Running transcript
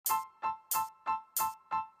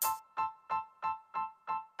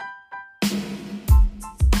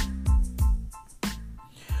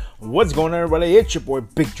What's going on, everybody? It's your boy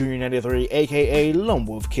Big Junior 93, aka Lone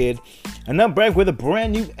Wolf Kid, and I'm back with a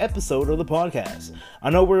brand new episode of the podcast. I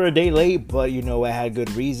know we're a day late, but you know I had good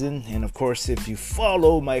reason. And of course, if you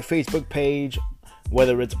follow my Facebook page,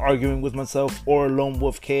 whether it's Arguing with Myself or Lone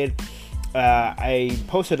Wolf Kid, I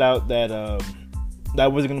posted out that I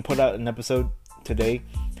was gonna put out an episode today.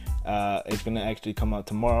 It's gonna actually come out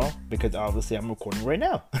tomorrow because obviously I'm recording right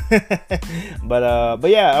now. but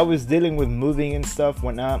yeah, I was dealing with moving and stuff,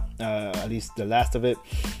 whatnot. At least the last of it,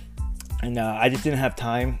 and I just didn't have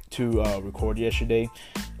time to record yesterday.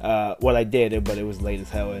 Well, I did, but it was late as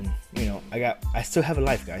hell, and you know, I still have a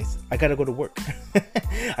life, guys. I gotta go to work.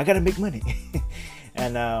 I gotta make money,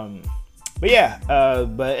 and but yeah,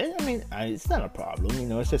 but I mean, it's not a problem. You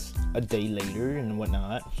know, it's just a day later and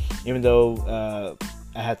whatnot. Even though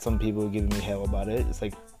I had some people giving me hell about it. It's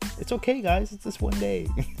like, it's okay, guys. It's just one day.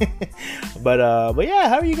 but yeah,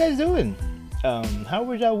 how are you guys doing? How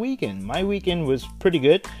was your weekend? My weekend was pretty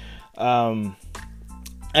good.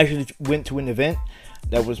 Actually went to an event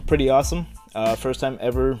that was pretty awesome. First time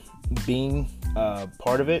ever being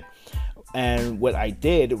part of it. And what I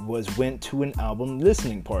did was went to an album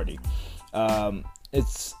listening party.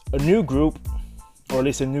 It's a new group, or at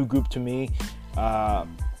least a new group to me.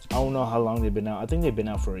 I don't know how long they've been out. I think they've been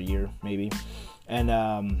out for a year, maybe. And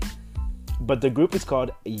but the group is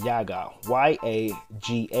called Yaga,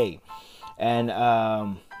 Y-A-G-A, and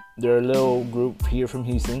they're a little group here from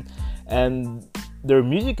Houston, and their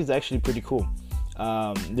music is actually pretty cool.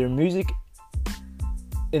 Their music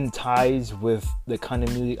in ties with the kind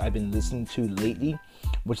of music I've been listening to lately,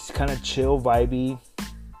 which is kind of chill, vibey.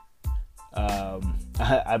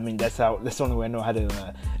 I mean, that's the only way I know how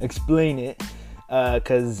to explain it.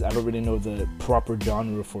 Because I don't really know the proper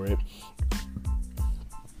genre for it.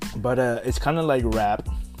 But it's kind of like rap.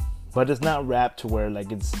 But it's not rap to where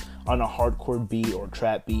like it's on a hardcore beat or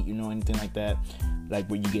trap beat, you know, anything like that. Like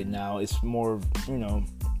what you get now. It's more, you know,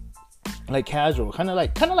 like casual. Kind of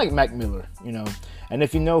like Mac Miller, you know. And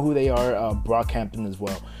if you know who they are, Brockhampton as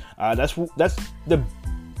well. That's the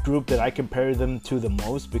group that I compare them to the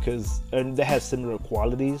most because they have similar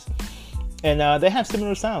qualities. And they have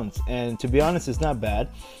similar sounds, and to be honest, it's not bad.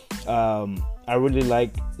 I really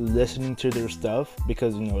like listening to their stuff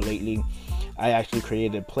because, you know, lately I actually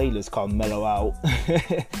created a playlist called Mellow Out.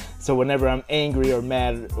 So whenever I'm angry or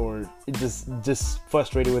mad or just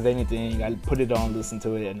frustrated with anything, I put it on, listen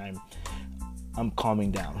to it, and I'm calming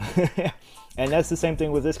down. And that's the same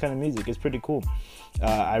thing with this kind of music. It's pretty cool.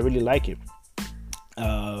 I really like it.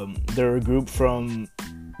 They're a group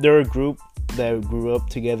that grew up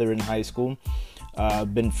together in high school.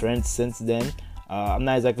 Been friends since then. I'm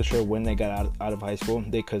not exactly sure when they got out of high school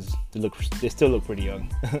because they still look pretty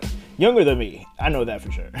young. Younger than me, I know that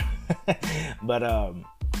for sure. but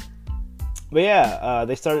yeah,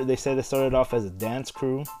 they said they started off as a dance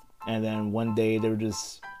crew, and then one day they were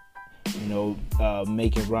just, you know,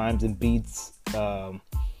 making rhymes and beats out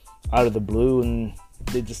of the blue, and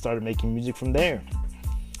they just started making music from there.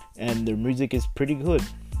 And their music is pretty good.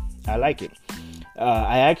 I like it.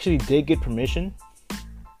 I actually did get permission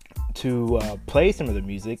to play some of the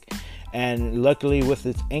music, and luckily with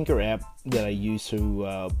this Anchor app that I use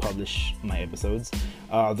to publish my episodes,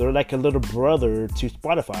 they're like a little brother to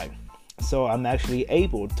Spotify. So I'm actually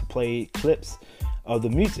able to play clips of the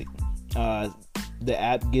music. The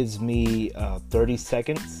app gives me 30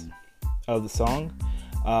 seconds of the song.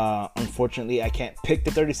 Unfortunately, I can't pick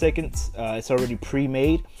the 30 seconds. It's already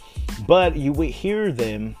pre-made, but you would hear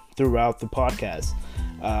them throughout the podcast.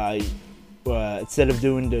 Instead of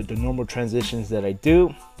doing the normal transitions that I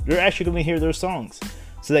do, you're actually going to hear their songs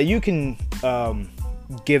so that you can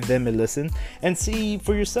give them a listen and see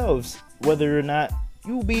for yourselves whether or not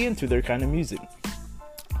you'll be into their kind of music.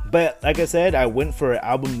 But like I said, I went for an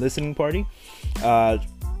album listening party.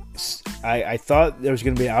 I thought there was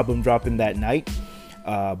going to be an album dropping that night,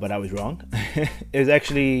 but I was wrong. It was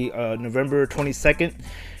actually November 22nd.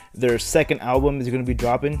 Their second album is going to be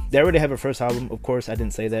dropping. They already have a first album, of course. I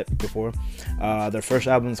didn't say that before. Their first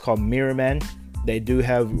album is called Mirror Man. They do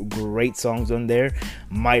have great songs on there.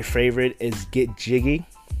 My favorite is Get Jiggy.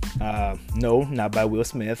 No, not by Will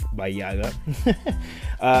Smith, by Yaga.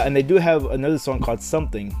 And they do have another song called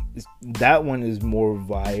Something. That one is more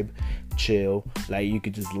vibe, chill. Like you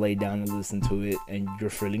could just lay down and listen to it and you're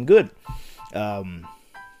feeling good.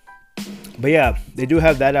 But yeah, they do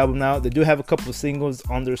have that album now. They do have a couple of singles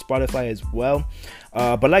on their Spotify as well.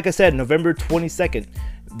 But like I said, November 22nd,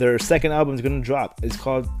 their second album is going to drop. It's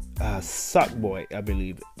called Sock Boy, I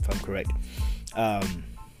believe, if I'm correct.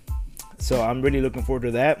 So I'm really looking forward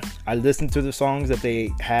to that. I listened to the songs that they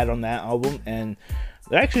had on that album, and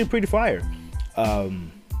they're actually pretty fire.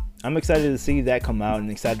 I'm excited to see that come out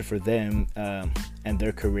and excited for them and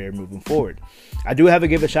their career moving forward. I do have to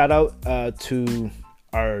give a shout out to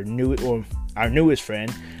our newest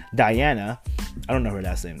friend, Diana. I don't know her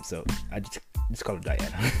last name, so I just call her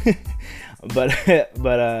Diana. but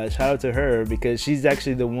shout out to her because she's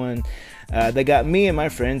actually the one that got me and my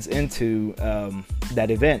friends into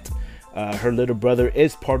that event. Her little brother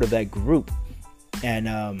is part of that group,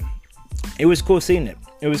 and it was cool seeing it.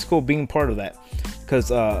 It was cool being part of that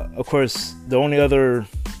because, of course, the only other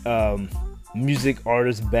music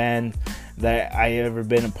artist band that I ever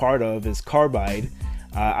been a part of is Carbide.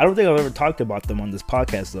 I don't think I've ever talked about them on this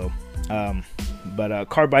podcast though. But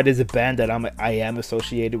Carbide is a band that I am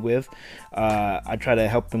associated with. I try to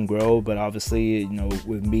help them grow, but obviously,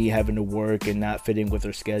 with me having to work and not fitting with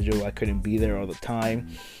their schedule, I couldn't be there all the time.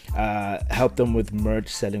 Help them with merch,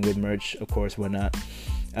 selling with merch, of course, why not?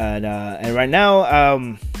 And right now,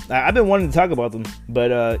 I've been wanting to talk about them,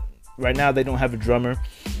 but right now they don't have a drummer,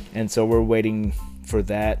 and so we're waiting for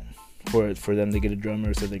that, for them to get a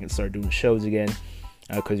drummer so they can start doing shows again.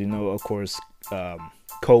 Because of course,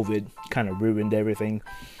 COVID kind of ruined everything.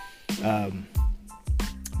 But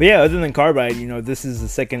yeah, other than Carbide, this is the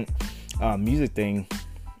second music thing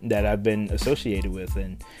that I've been associated with,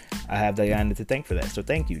 and I have Diana to thank for that. So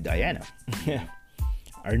thank you, Diana.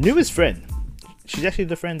 Our newest friend. She's actually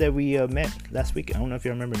the friend that we met last week. I don't know if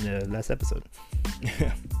you remember in the last episode.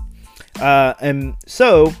 And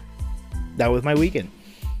so that was my weekend.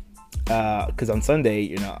 Because on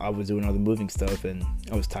Sunday, I was doing all the moving stuff, and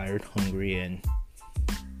I was tired, hungry, and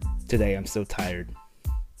today I'm still tired,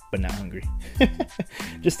 but not hungry.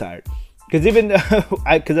 Just tired. Because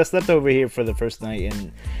I slept over here for the first night,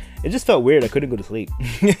 and it just felt weird. I couldn't go to sleep,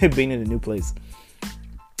 being in a new place.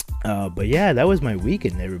 But yeah, that was my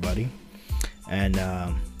weekend, everybody. And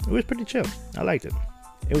it was pretty chill. I liked it.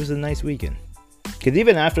 It was a nice weekend. Because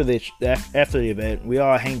even after the event, we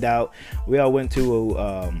all hanged out. We all went to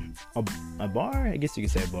a bar. I guess you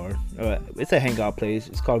could say a bar. It's a hangout place.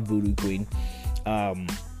 It's called Voodoo Queen.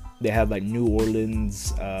 They have like New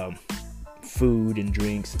Orleans food and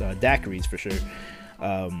drinks, daiquiris for sure,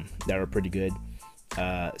 that are pretty good.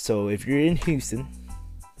 So if you're in Houston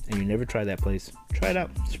and you never tried that place, try it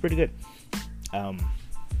out. It's pretty good.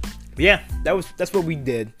 But yeah, that's what we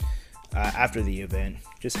did after the event.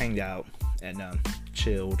 Just hanged out and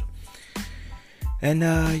chilled. And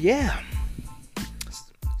yeah.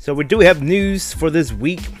 So we do have news for this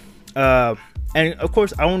week. And of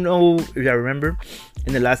course, I don't know if I remember,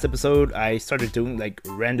 in the last episode, I started doing like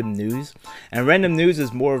random news. And random news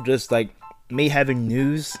is more of just like me having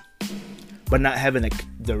news, but not having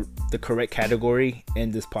the correct category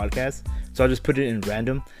in this podcast. So I'll just put it in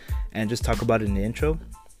random and just talk about it in the intro.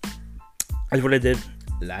 That's what I did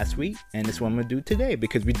last week, and that's what I'm going to do today,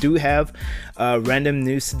 because we do have random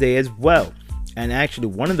news today as well. And actually,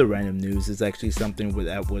 one of the random news is actually something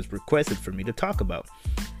that was requested for me to talk about.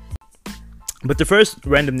 But the first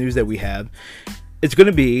random news that we have is going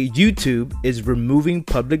to be YouTube is removing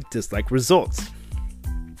public dislike results.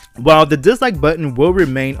 While the dislike button will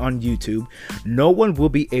remain on YouTube, no one will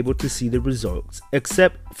be able to see the results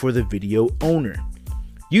except for the video owner.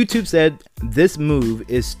 YouTube said this move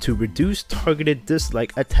is to reduce targeted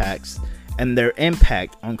dislike attacks and their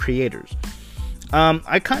impact on creators.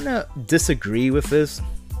 I kind of disagree with this.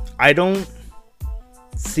 I don't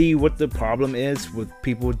see what the problem is with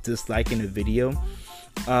people disliking a video.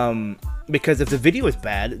 Because if the video is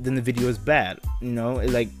bad, then the video is bad.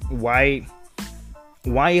 Like why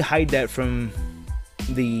hide that from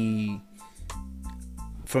the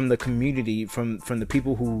community, from the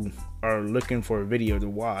people who are looking for a video to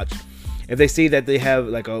watch? If they see that they have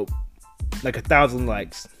like 1,000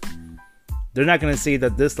 likes, they're not gonna see the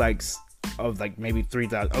dislikes of like maybe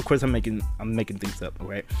 3,000. Of course, I'm making things up,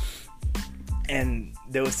 right? And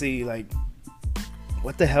they'll see like,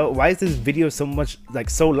 what the hell? Why is this video so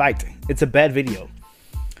liked? It's a bad video.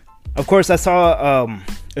 Of course, I saw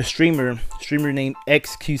a streamer named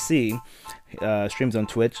XQC, streams on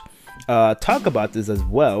Twitch, talk about this as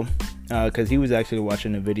well, because he was actually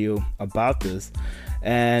watching a video about this,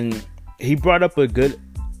 and he brought up a good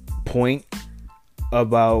point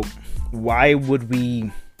about why would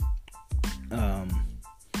we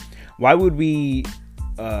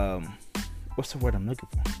what's the word I'm looking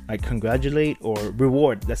for? Like congratulate or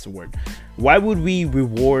reward. That's the word. Why would we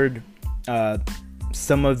reward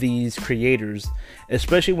some of these creators,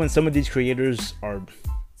 especially when some of these creators are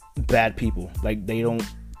bad people? Like they don't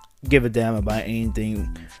give a damn about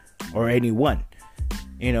anything or anyone.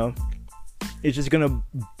 It's just gonna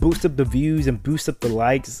boost up the views and boost up the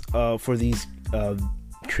likes for these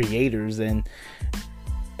creators, and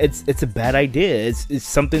it's a bad idea. It's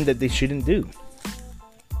something that they shouldn't do.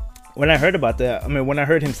 When I heard about that, I mean, when I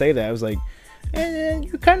heard him say that, I was like,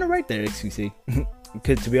 you're kind of right there, XQC.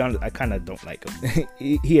 Because to be honest, I kind of don't like him.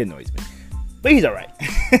 he annoys me, but he's all right.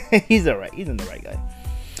 He's all right. He's the right guy.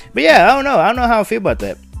 But yeah, I don't know. I don't know how I feel about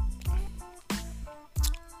that.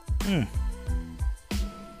 I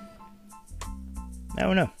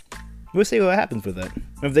don't know. We'll see what happens with that,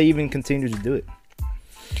 if they even continue to do it.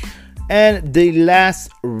 And the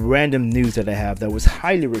last random news that I have that was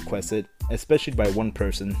highly requested, especially by one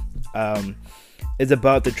person, is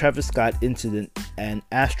about the Travis Scott incident and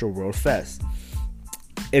Astroworld Fest.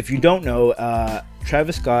 If you don't know,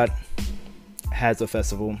 Travis Scott has a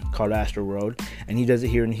festival called Astroworld, and he does it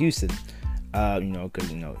here in Houston. Because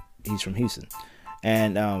he's from Houston,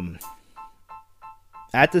 and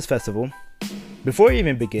at this festival, before it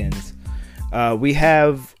even begins, we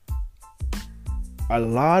have a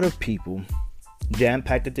lot of people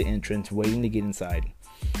jam-packed at the entrance waiting to get inside.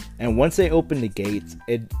 And once they open the gates,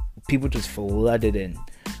 people just flooded in,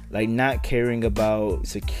 like not caring about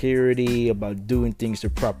security, about doing things the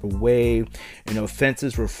proper way.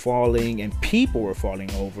 Fences were falling and people were falling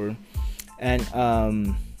over, and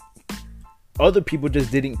other people just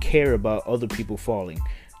didn't care about other people falling.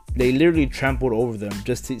 They literally trampled over them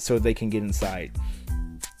just so they can get inside.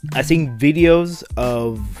 I've seen videos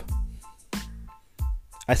of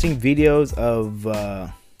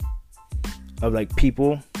like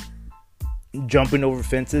people jumping over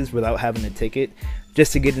fences without having a ticket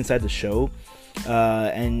just to get inside the show.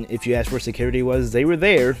 And if you ask where security was, they were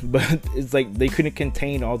there, but it's like they couldn't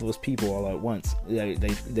contain all those people all at once.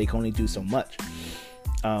 They can only do so much.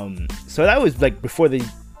 So that was like before the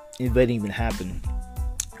event even happened.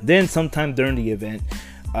 Then sometime during the event,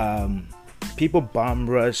 people bomb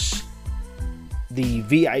rush the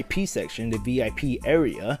VIP section, the VIP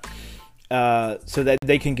area, so that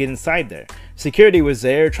they can get inside there. Security was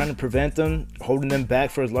there trying to prevent them, holding them back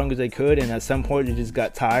for as long as they could, and at some point they just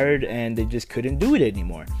got tired and they just couldn't do it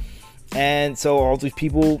anymore. And so all these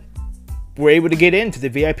people were able to get into the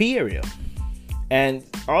VIP area, and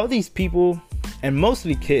all these people, and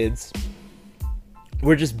mostly kids,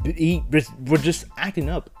 were just acting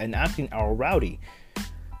up and acting all rowdy.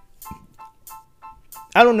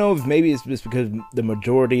 I don't know if maybe it's just because the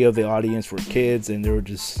majority of the audience were kids and they were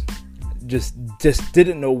just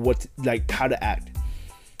didn't know how to act.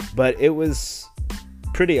 But it was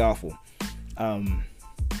pretty awful.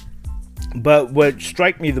 But what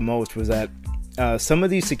struck me the most was that some of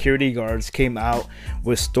these security guards came out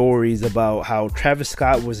with stories about how Travis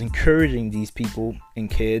Scott was encouraging these people and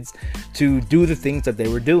kids to do the things that they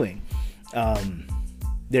were doing.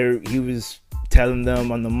 He was telling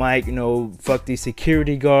them on the mic, fuck these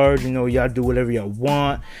security guards, y'all do whatever y'all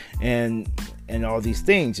want, and all these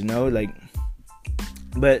things,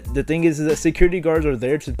 but the thing is that security guards are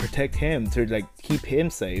there to protect him, to keep him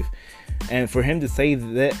safe, and for him to say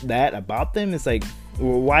that about them, it's like,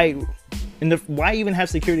 well, why even have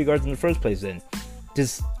security guards in the first place? Then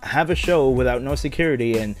just have a show without no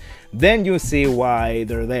security, and then you'll see why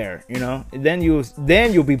they're there, then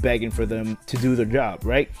you'll be begging for them to do their job,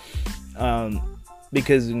 right?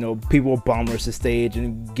 Because people will bomb rush the stage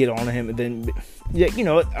and get on him, and then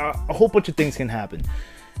a whole bunch of things can happen.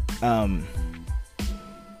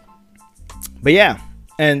 But yeah,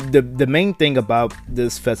 and the main thing about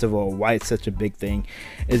this festival, why it's such a big thing,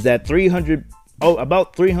 is that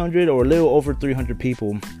about 300 or a little over 300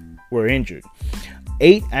 people were injured.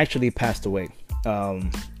 8 actually passed away,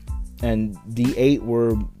 and the 8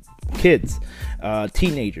 were kids,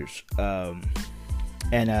 teenagers.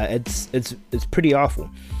 And it's pretty awful.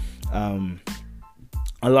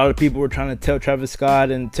 A lot of people were trying to tell Travis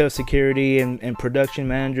Scott and tell security and production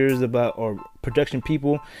managers or production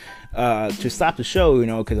people to stop the show,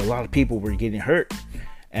 because a lot of people were getting hurt,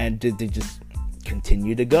 and they just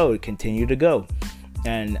continue to go,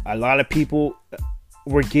 and a lot of people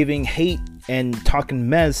were giving hate and talking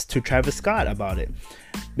mess to Travis Scott about it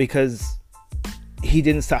because he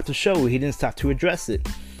didn't stop the show, he didn't stop to address it.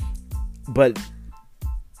 But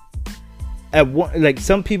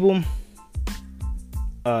some people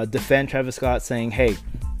defend Travis Scott, saying, hey,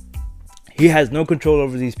 he has no control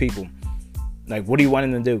over these people. What do you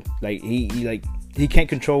want him to do? He can't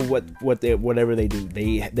control whatever they do.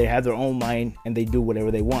 They have their own mind and they do whatever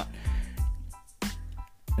they want.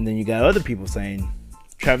 And then you got other people saying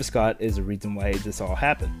Travis Scott is the reason why this all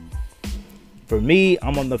happened. For me,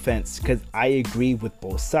 I'm on the fence because I agree with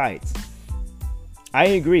both sides. I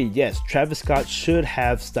agree, yes, Travis Scott should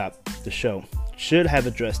have stopped the show, should have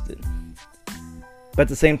addressed it. But at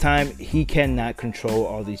the same time, he cannot control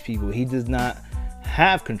all these people. He does not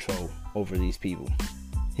have control over these people.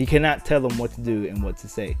 He cannot tell them what to do and what to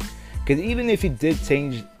say. Because even if he did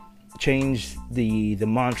change the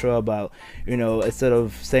mantra about, you know, instead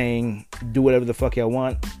of saying do whatever the fuck y'all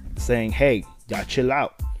want, saying, hey, y'all chill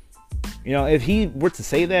out. You know, if he were to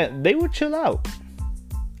say that, they would chill out.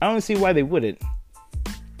 I don't see why they wouldn't.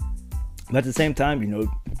 But at the same time, you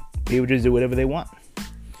know, people just do whatever they want.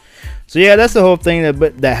 So yeah, that's the whole thing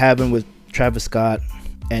that happened with Travis Scott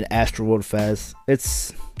and Astroworld Fest.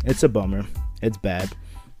 It's a bummer. It's bad.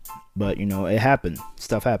 But, you know, it happened.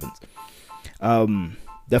 Stuff happens.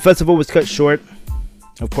 The festival was cut short,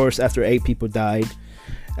 of course, after 8 people died.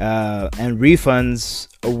 And refunds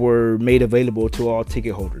were made available to all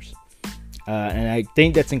ticket holders. And I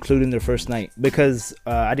think that's including their first night. Because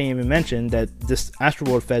I didn't even mention that this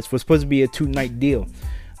Astroworld Fest was supposed to be a 2-night deal.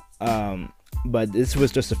 But this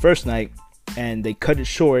was just the first night. And they cut it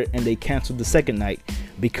short and they canceled the second night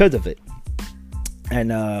because of it. And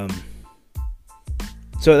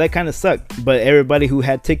so that kind of sucked. But everybody who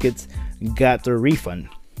had tickets got their refund.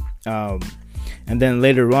 And then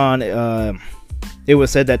later on, it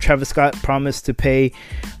was said that Travis Scott promised to pay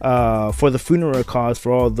for the funeral costs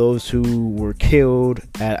for all those who were killed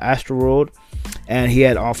at Astroworld, and he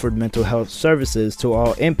had offered mental health services to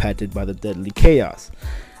all impacted by the deadly chaos.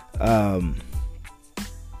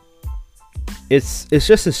 It's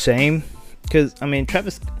just a shame, because I mean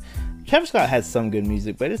Travis Scott has some good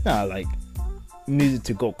music, but it's not like music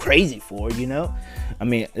to go crazy for, you know. I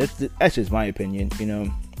mean, that's just my opinion, you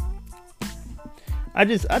know. I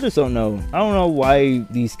just don't know. I don't know why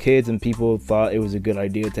these kids and people thought it was a good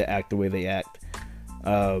idea to act the way they act.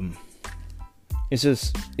 It's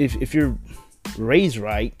just, if you're raised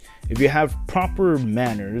right, if you have proper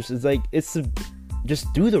manners, it's like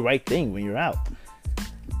just do the right thing when you're out.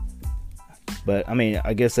 But I mean,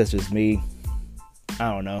 I guess that's just me. I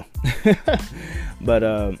don't know.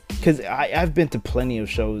 But because I've been to plenty of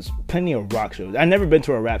shows, plenty of rock shows. I've never been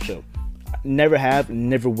to a rap show. Never have,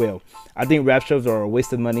 never will. I think rap shows are a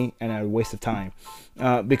waste of money and a waste of time.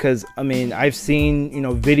 Because I mean, I've seen, you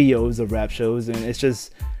know, videos of rap shows, and it's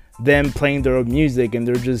just them playing their own music, and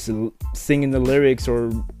they're just singing the lyrics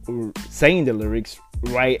or saying the lyrics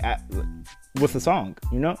with the song,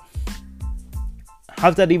 you know.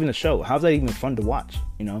 How's that even a show? How's that even fun to watch,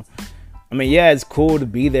 you know? I mean, yeah, it's cool to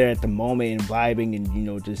be there at the moment and vibing and, you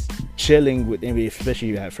know, just chilling with, especially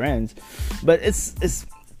if you have friends. But it's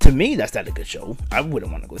to me, that's not a good show. I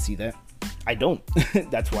wouldn't want to go see that. I don't.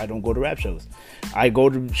 That's why I don't go to rap shows. I go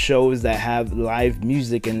to shows that have live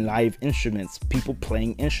music and live instruments, people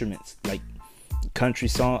playing instruments like country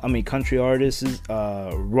artists,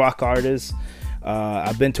 rock artists.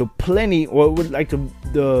 I've been to plenty, or would like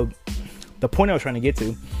the point I was trying to get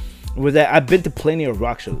to was that I've been to plenty of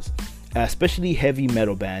rock shows, especially heavy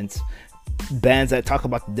metal bands that talk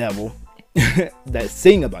about the devil, that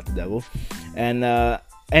sing about the devil, and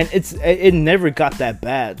it never got that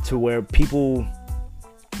bad to where people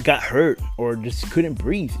got hurt or just couldn't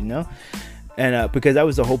breathe, you know. And because that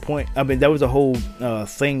was the whole point. I mean, that was the whole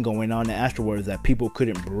thing going on in Astroworld, is that people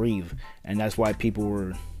couldn't breathe, and that's why people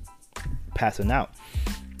were passing out.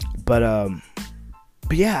 But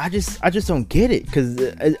yeah, I just don't get it, because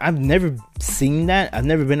I've never seen that. I've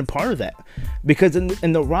never been a part of that, because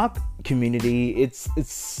in the rock community,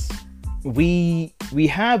 we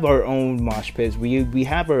have our own mosh pits. We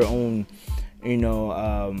have our own, you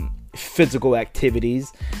know, physical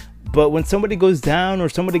activities. But when somebody goes down or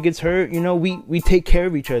somebody gets hurt, you know, we take care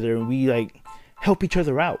of each other, and we like help each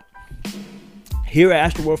other out. Here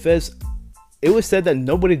at Astroworld Fest, it was said that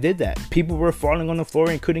nobody did that. People were falling on the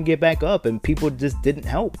floor and couldn't get back up, and people just didn't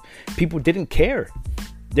help. People didn't care.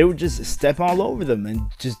 They would just step all over them and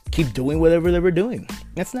just keep doing whatever they were doing.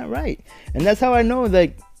 That's not right. And that's how I know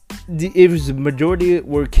that it was the majority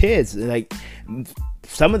were kids. Like,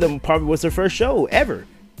 some of them probably was their first show ever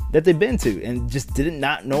that they've been to, and just did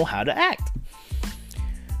not know how to act.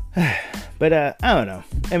 But I don't know.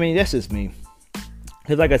 I mean, that's just me.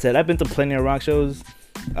 Because like I said, I've been to plenty of rock shows.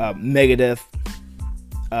 Megadeth,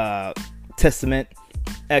 Testament,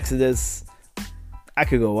 Exodus. I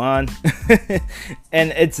could go on.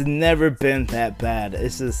 And it's never been that bad.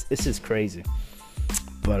 It's just crazy.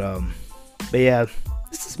 But yeah,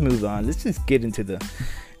 let's just move on. Let's just get into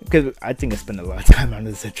because I think I spent a lot of time on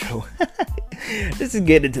this intro. Let's just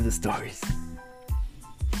get into the stories.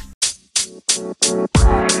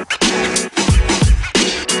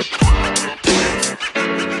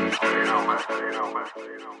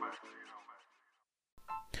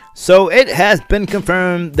 So it has been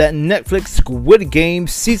confirmed that Netflix Squid Game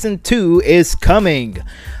Season 2 is coming.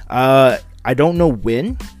 I don't know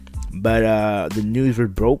when, but the news was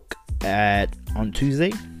broke on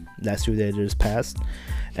Tuesday. Last Tuesday just passed.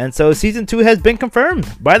 And so season 2 has been confirmed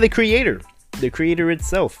by the creator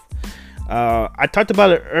itself. I talked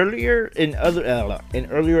about it earlier in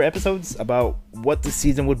earlier episodes about what the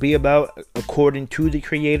season would be about according to the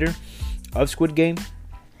creator of Squid Game.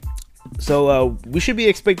 So we should be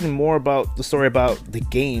expecting more about the story about the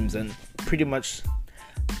games and pretty much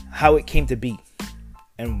how it came to be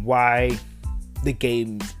and why the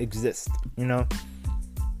games exist, you know.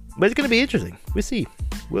 But it's gonna be interesting. We'll see.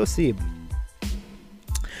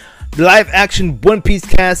 The live action One Piece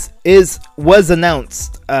cast was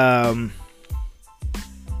announced. The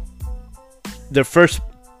first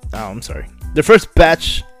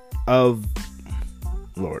batch of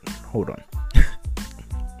Lord, hold on.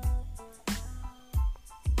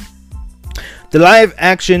 The live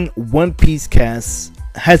action One Piece cast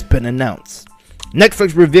has been announced.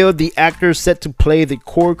 Netflix revealed the actors set to play the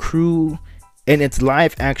core crew in its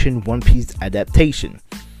live action One Piece adaptation.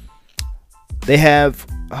 They have,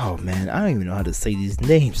 oh man, I don't even know how to say these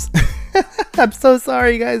names. I'm so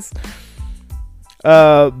sorry, guys.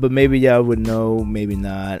 But maybe y'all would know, maybe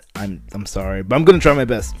not. I'm sorry, but I'm gonna try my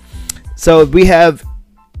best. So we have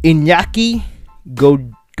Iñaki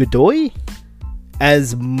Godoy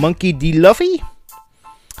as Monkey D. Luffy.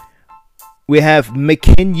 We have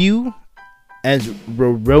McKenyu as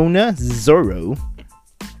Rorona Zoro.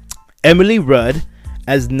 Emily Rudd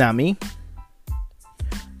as Nami.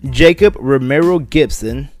 Jacob Romero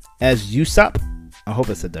Gibson as Usopp. I hope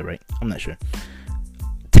I said that right. I'm not sure.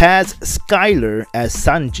 Taz Skylar as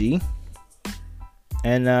Sanji.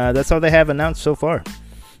 And that's all they have announced so far.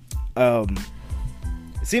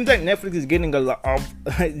 It seems like Netflix is getting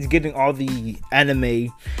getting all the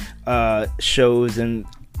anime shows and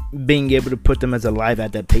being able to put them as a live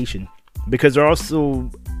adaptation, because they're also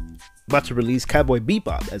about to release Cowboy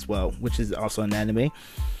Bebop as well, which is also an anime.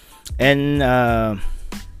 And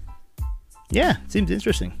yeah, it seems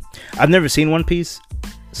interesting. I've never seen One Piece,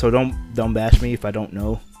 so don't bash me if I don't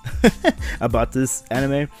know about this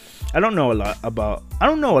anime. I don't know a lot about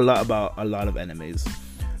a lot of animes.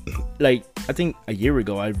 Like, I think a year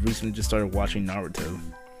ago I recently just started watching Naruto.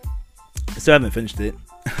 I still haven't finished it.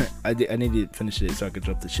 I need to finish it so I could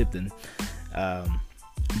drop the Shippuden.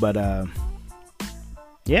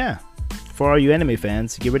 Yeah, for all you anime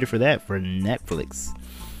fans, get ready for that for Netflix.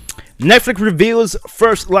 Netflix reveals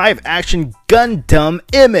first live-action Gundam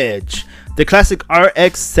image. The classic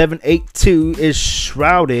RX-782 is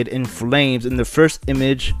shrouded in flames in the first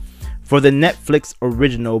image for the Netflix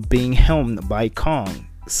original, being helmed by Kong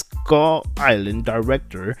Skull Island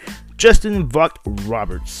director Justin Vogt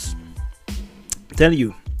Roberts. I'm telling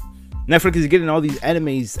you, Netflix is getting all these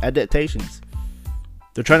animes adaptations.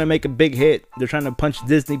 They're trying to make a big hit. They're trying to punch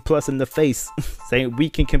Disney Plus in the face, saying we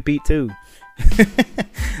can compete too.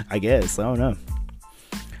 I guess, I don't know.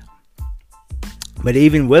 But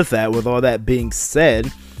even with all that being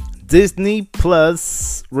said, Disney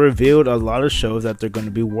Plus revealed a lot of shows that they're going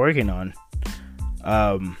to be working on.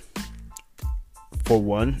 For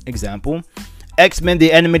one example, X-Men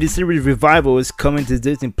the Animated Series Revival is coming to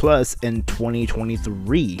Disney Plus in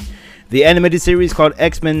 2023. The animated series called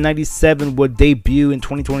X-Men 97 will debut in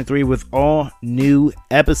 2023 with all new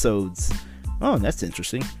episodes. Oh, that's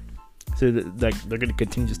interesting. So they're going to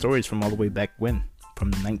continue the stories from all the way back when,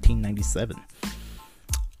 from 1997.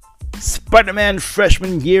 Spider-Man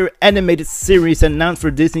Freshman Year animated series announced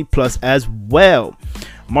for Disney Plus as well.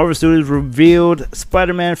 Marvel Studios revealed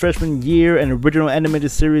Spider-Man Freshman Year, an original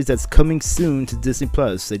animated series that's coming soon to Disney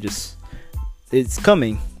Plus. It's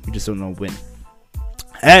coming, we just don't know when.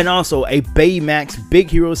 And also, a Baymax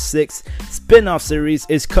Big Hero 6 spin-off series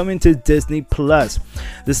is coming to Disney Plus.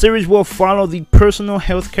 The series will follow the personal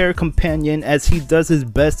healthcare companion as he does his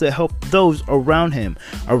best to help those around him,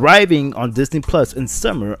 arriving on Disney Plus in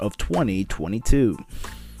summer of 2022.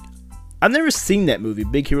 I've never seen that movie,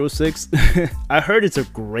 Big Hero 6. I heard it's a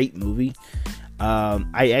great movie.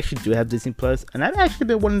 I actually do have Disney Plus, and I've actually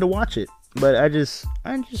been wanting to watch it, but I do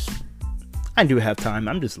have time.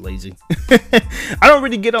 I'm just lazy. I don't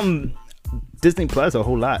really get on Disney Plus a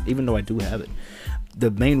whole lot, even though I do have it.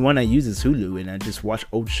 The main one I use is Hulu, and I just watch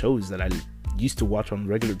old shows that I used to watch on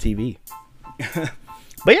regular TV.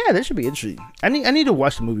 But yeah, that should be interesting. I need to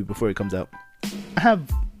watch the movie before it comes out. I have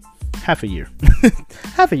half a year.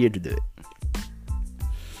 Half a year to do it.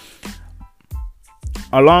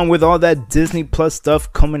 Along with all that Disney Plus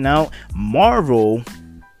stuff coming out, Marvel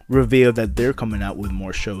revealed that they're coming out with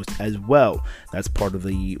more shows as well. That's part of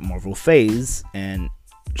the Marvel phase, and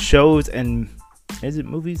shows, and is it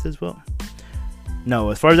movies as well? No,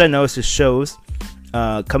 as far as I know, it's just shows.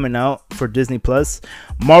 coming out for Disney Plus.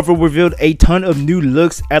 Marvel revealed a ton of new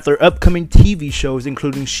looks at their upcoming TV shows,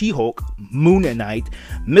 including She-Hulk, Moon Knight,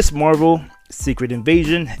 Miss Marvel, Secret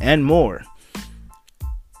Invasion, and more.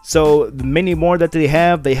 So the many more that they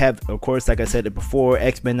have, of course, like I said it before,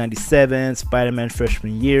 X-Men 97, Spider-Man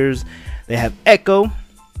Freshman Years. They have Echo,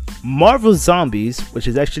 Marvel Zombies, which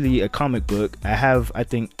is actually a comic book. I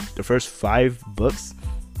think the first 5 books.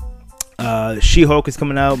 She-Hulk is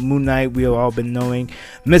coming out. Moon Knight, we have all been knowing.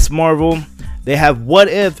 Miss Marvel. They have What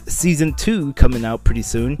If Season 2 coming out pretty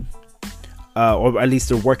soon. Or at least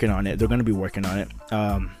they're working on it. They're going to be working on it.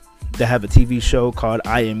 They have a TV show called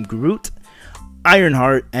I Am Groot,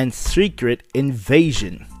 Ironheart, and Secret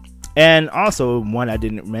Invasion. And also, one I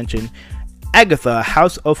didn't mention, Agatha,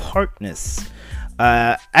 House of Harkness.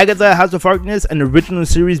 Agatha, House of Harkness, an original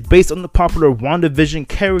series based on the popular WandaVision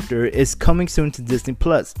character, is coming soon to Disney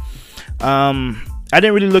Plus. I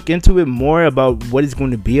didn't really look into it more about what it's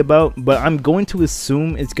going to be about, but I'm going to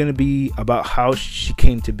assume it's going to be about how she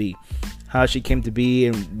came to be. How she came to be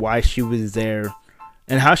and why she was there,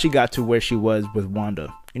 and how she got to where she was with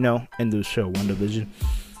Wanda, in the show WandaVision.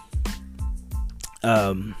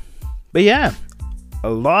 But yeah, a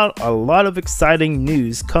lot of exciting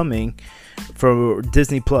news coming for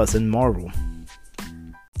Disney Plus and Marvel.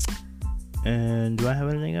 And do I have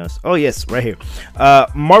anything else? Oh yes, right here.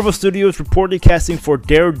 Marvel Studios reported casting for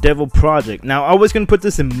Daredevil project. Now I was gonna put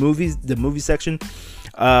this in the movie section,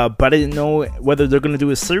 but I didn't know whether they're gonna do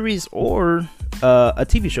a series or a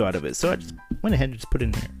TV show out of it. So I just went ahead and just put it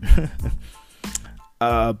in here.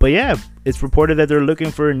 But yeah, it's reported that they're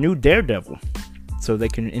looking for a new Daredevil, so they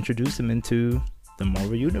can introduce him into the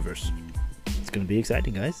Marvel Universe. It's gonna be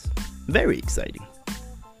exciting, guys. Very exciting.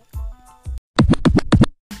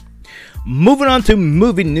 Moving on to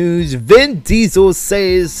movie news, Vin Diesel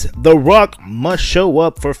says The Rock must show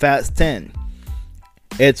up for Fast 10.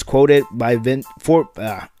 It's quoted that Vin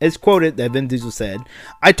Diesel said,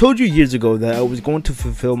 "I told you years ago that I was going to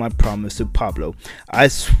fulfill my promise to Pablo. I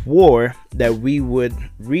swore that we would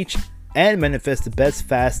reach and manifest the best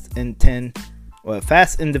Fast in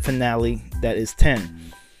the finale, that is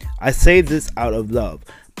 10. I say this out of love.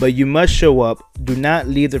 But you must show up. Do not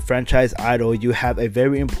leave the franchise idle. You have a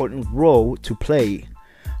very important role to play.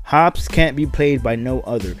 Hobbs can't be played by no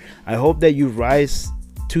other. I hope that you rise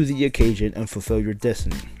to the occasion and fulfill your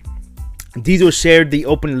destiny." Diesel shared the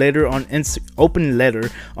open letter on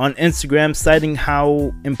Instagram, citing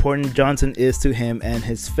how important Johnson is to him and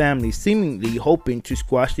his family, seemingly hoping to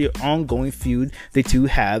squash the ongoing feud the two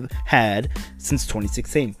have had since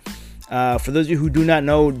 2016. For those of you who do not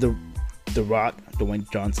know, The Rock, Dwayne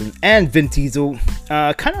Johnson, and Vin Diesel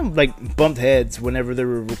kind of like bumped heads whenever they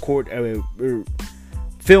were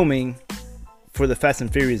filming for the Fast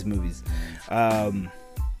and Furious movies.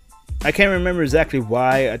 I can't remember exactly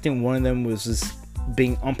why. I think one of them was just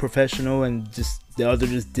being unprofessional, and just the other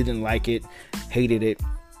just didn't like it, hated it.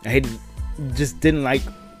 Just didn't like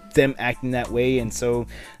them acting that way, and so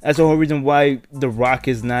that's the whole reason why The Rock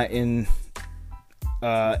is not in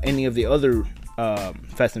any of the other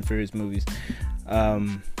Fast and Furious movies. But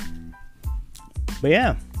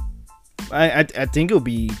yeah, I think it'll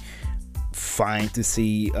be fine to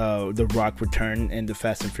see The Rock return in the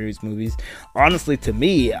Fast and Furious movies. Honestly, to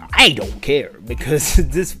me, I don't care, because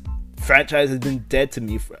this franchise has been dead to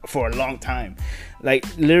me for a long time. Like,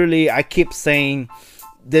 literally, I keep saying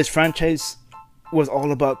this franchise was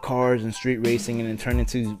all about cars and street racing, and then turned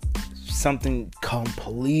into something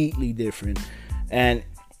completely different. And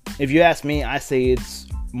if you ask me, I say it's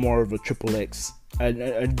more of a Triple X,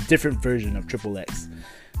 a different version of Triple X,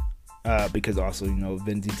 because also,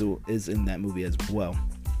 Vin Diesel is in that movie as well.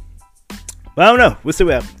 But I don't know.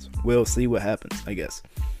 We'll see what happens, I guess.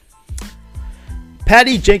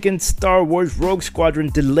 Patty Jenkins' Star Wars Rogue Squadron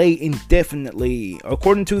delay indefinitely.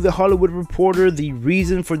 According to The Hollywood Reporter, the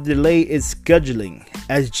reason for the delay is scheduling,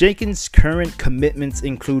 as Jenkins' current commitments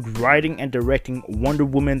include writing and directing Wonder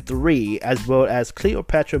Woman 3, as well as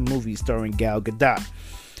Cleopatra movie starring Gal Gadot.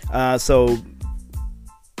 So,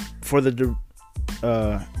 for the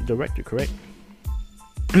director, correct?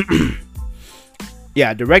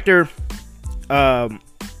 Yeah, director,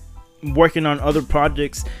 working on other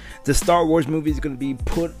projects. The Star Wars movie is going to be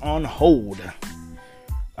put on hold,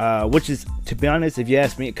 which is, to be honest, if you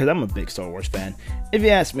ask me, because I'm a big Star Wars fan, if you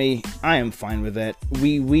ask me, I am fine with that.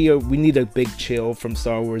 We need a big chill from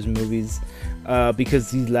Star Wars movies,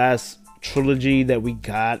 because the last trilogy that we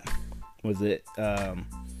got, was it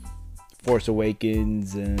Force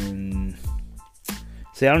Awakens, and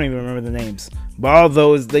see, I don't even remember the names, but all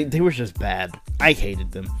those, they were just bad. I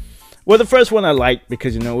hated them. Well, the first one I liked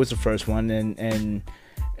because, it was the first one, and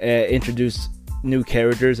introduced new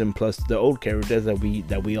characters and plus the old characters that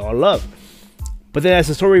we all love. But then as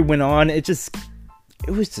the story went on, it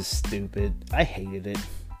was just stupid. I hated it.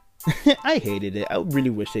 I hated it. I really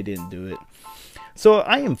wish they didn't do it. So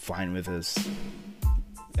I am fine with this.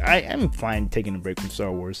 I am fine taking a break from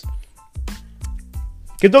Star Wars.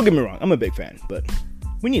 Because don't get me wrong, I'm a big fan, but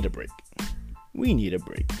we need a break. We need a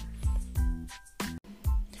break.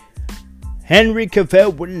 Henry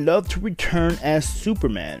Cavill would love to return as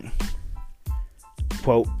Superman.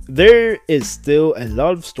 Quote, there is still a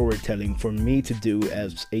lot of storytelling for me to do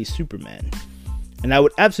as a Superman, and I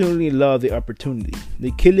would absolutely love the opportunity.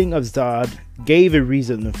 The killing of Zod gave a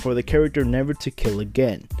reason for the character never to kill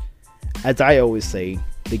again. As I always say,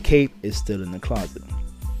 the cape is still in the closet.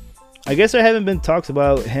 I guess there haven't been talks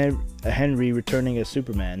about Henry returning as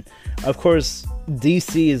Superman. Of course,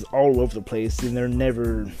 DC is all over the place, and they're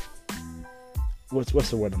never... What's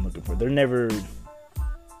the word I'm looking for? They're never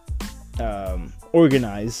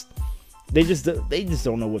organized. They just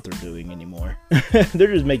don't know what they're doing anymore.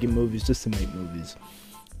 They're just making movies just to make movies.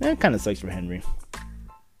 That kind of sucks for Henry.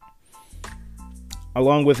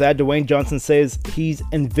 Along with that, Dwayne Johnson says he's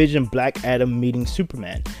envisioned Black Adam meeting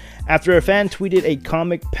Superman. After a fan tweeted a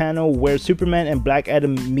comic panel where Superman and Black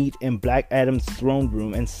Adam meet in Black Adam's throne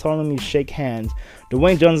room and solemnly shake hands,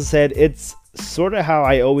 Dwayne Johnson said, "It's sort of how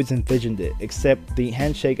I always envisioned it, except the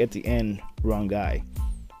handshake at the end, wrong guy."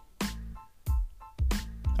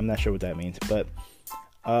 I'm not sure what that means, but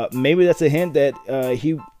maybe that's a hint that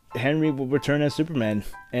Henry will return as Superman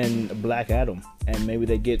and Black Adam, and maybe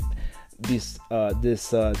they get this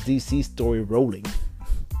DC story rolling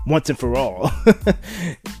once and for all.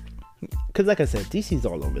 Because, like I said, DC's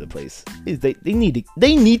all over the place. They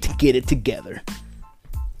need to get it together.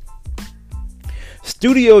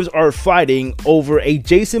 Studios are fighting over a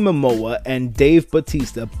Jason Momoa and Dave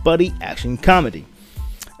Bautista buddy action comedy.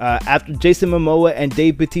 After Jason Momoa and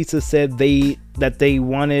Dave Bautista said that they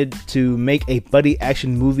wanted to make a buddy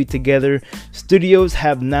action movie together, studios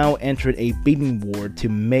have now entered a bidding war to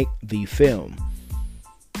make the film.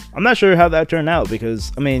 I'm not sure how that turned out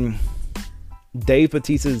because, I mean, Dave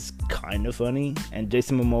Bautista is kind of funny and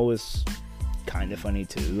Jason Momoa is kind of funny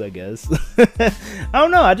too, I guess. I don't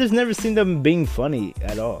know. I just never seen them being funny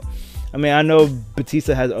at all. I mean, I know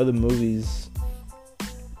Bautista has other movies.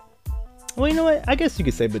 Well, you know what? I guess you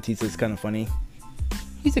could say Bautista is kind of funny.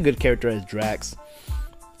 He's a good character as Drax.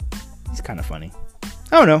 He's kind of funny.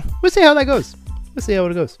 I don't know. We'll see how that goes. We'll see how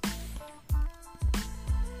it goes.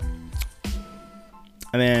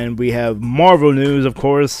 And then we have Marvel news, of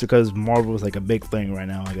course, because Marvel is like a big thing right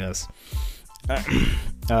now, I guess.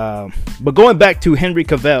 But going back to Henry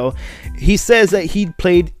Cavill, he says that he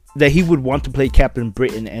would want to play Captain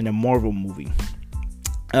Britain in a Marvel movie.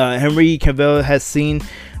 Henry Cavill has seen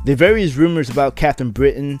the various rumors about Captain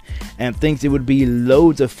Britain and thinks it would be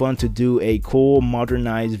loads of fun to do a cool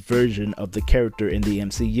modernized version of the character in the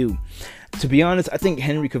MCU. To be honest, I think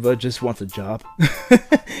Henry Cavill just wants a job.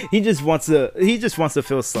 He just wants to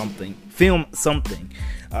film something.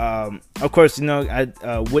 Of course, you know,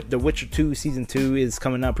 The Witcher 2 season 2 is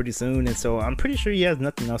coming out pretty soon, and so I'm pretty sure he has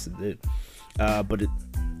nothing else to do. But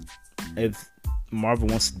if Marvel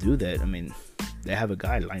wants to do that, I mean, they have a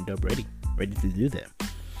guy lined up ready to do that.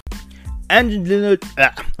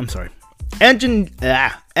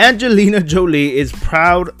 Angelina Jolie is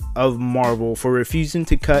proud of Marvel for refusing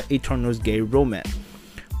to cut Eternal's gay romance.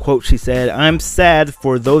 Quote, she said, "I'm sad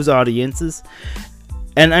for those audiences,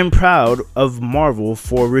 and I'm proud of Marvel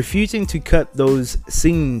for refusing to cut those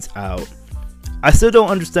scenes out. I still don't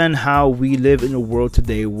understand how we live in a world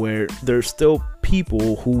today where there's still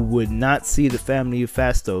people who would not see the family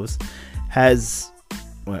Fastos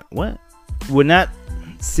would not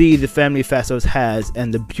see the family Fastos has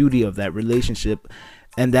and the beauty of that relationship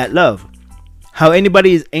and that love. How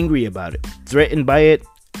anybody is angry about it, threatened by it,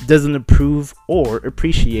 doesn't approve or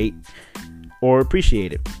appreciate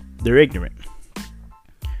it. They're ignorant."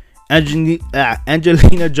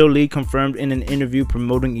 Angelina Jolie confirmed in an interview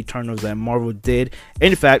promoting Eternals that Marvel did,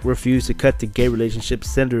 in fact, refuse to cut the gay relationship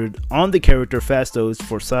centered on the character Fastos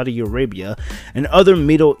for Saudi Arabia and other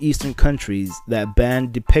Middle Eastern countries that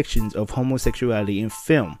ban depictions of homosexuality in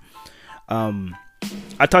film.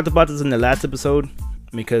 I talked about this in the last episode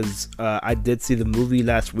because I did see the movie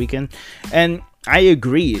last weekend, and I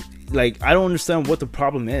agree. Like, I don't understand what the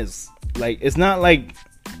problem is. Like, it's not like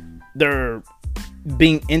they're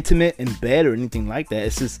being intimate in bed or anything like that.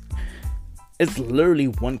 It's literally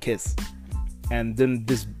one kiss and them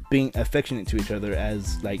just being affectionate to each other,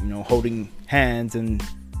 as, like, you know, holding hands and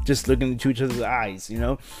just looking into each other's eyes, you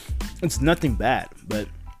know. It's nothing bad, but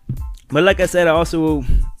like I said, I also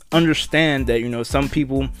understand that, you know, some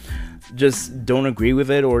people just don't agree with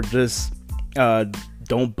it, or just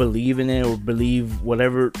don't believe in it, or believe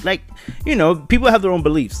whatever. Like, you know, people have their own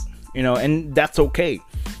beliefs, you know, and that's okay.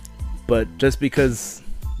 But just because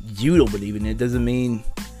you don't believe in it doesn't mean,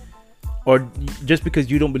 or just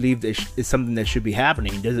because you don't believe that it's something that should be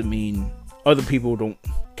happening doesn't mean other people don't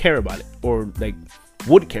care about it, or like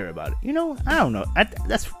would care about it. You know, I don't know. I think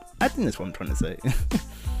that's what I'm trying to say.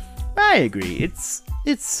 I agree. It's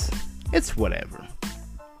whatever.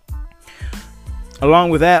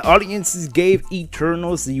 Along with that, audiences gave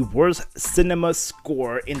Eternals the worst cinema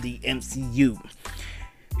score in the MCU.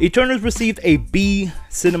 Eternals received a B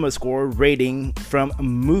cinema score rating from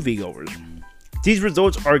moviegoers. These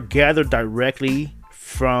results are gathered directly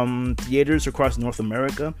from theaters across North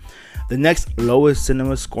America. The next lowest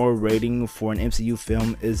cinema score rating for an MCU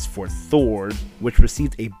film is for Thor, which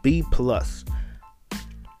received a B+.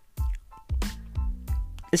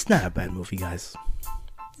 It's not a bad movie, guys.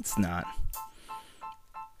 It's not.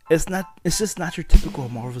 It's just not your typical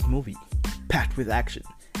Marvel's movie, packed with action.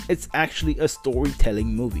 It's actually a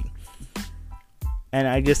storytelling movie.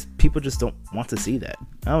 And people just don't want to see that.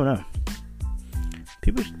 I don't know.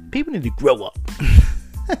 People need to grow up.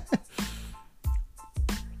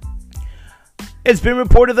 It's been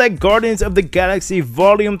reported that Guardians of the Galaxy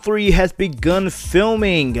Volume 3 has begun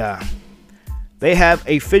filming. They have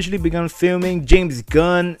officially begun filming. James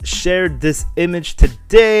Gunn shared this image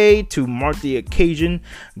today to mark the occasion.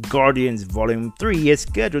 Guardians Volume 3 is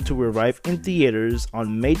scheduled to arrive in theaters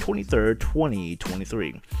on May 23rd,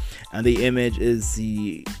 2023. And the image is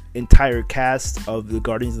the entire cast of the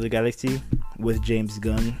Guardians of the Galaxy with James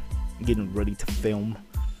Gunn getting ready to film.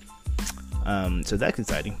 So that's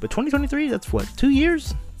exciting. But 2023, that's what, 2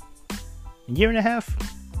 years? A year and a half?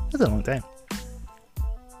 That's a long time.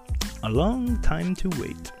 A long time to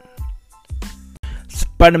wait.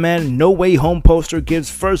 Spider-Man No Way Home poster gives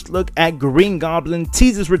first look at Green Goblin,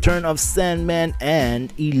 teases return of Sandman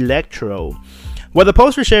and Electro. While the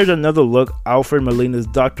poster shares another look, Alfred Molina's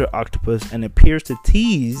Dr. Octopus, and appears to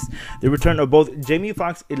tease the return of both Jamie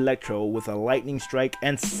Foxx Electro with a lightning strike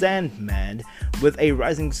and Sandman with a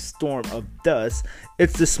rising storm of dust,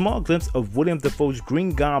 it's the small glimpse of William Dafoe's Green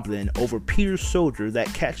Goblin over Peter Soldier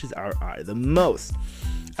that catches our eye the most.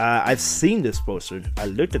 I've seen this poster. I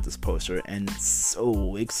looked at this poster, and it's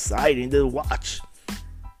so exciting to watch.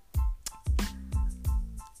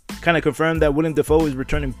 Kind of confirmed that William Dafoe is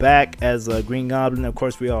returning back as Green Goblin. Of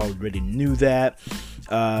course, we already knew that.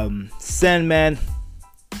 Sandman.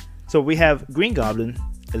 So we have Green Goblin,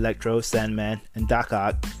 Electro, Sandman, and Doc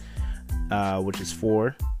Ock, which is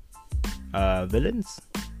 4 villains.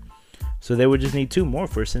 So they would just need 2 more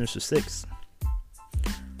for Sinister Six.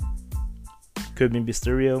 Could be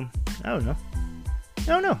Mysterio. I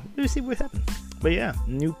don't know. We'll see what happens. But yeah,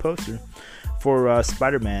 new poster for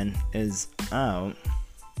Spider-Man is out.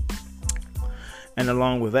 And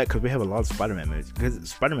along with that, because we have a lot of Spider-Man movies, because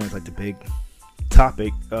Spider-Man is like the big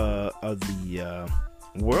topic of the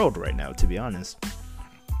world right now, to be honest.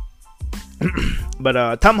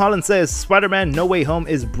 But Tom Holland says Spider-Man No Way Home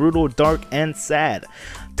is brutal, dark, and sad.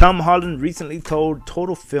 Tom Holland recently told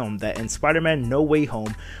Total Film that in Spider-Man No Way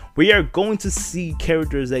Home, we are going to see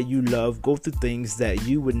characters that you love go through things that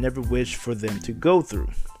you would never wish for them to go through.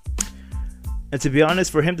 And to be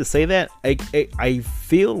honest, for him to say that, I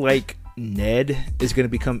feel like Ned is going to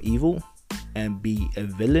become evil and be a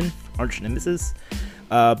villain, arch nemesis,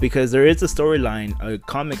 because there is a storyline, a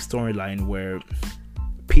comic storyline, where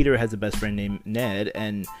Peter has a best friend named Ned,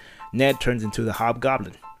 and Ned turns into the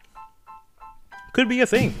Hobgoblin. Could be a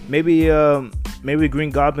thing. Maybe Green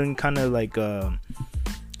Goblin kind of like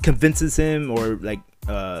convinces him, or like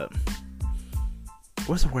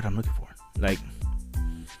what's the word I'm looking for? Like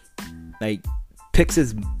picks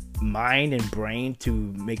his mind and brain to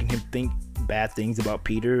making him think bad things about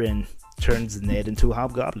Peter and turns Ned into a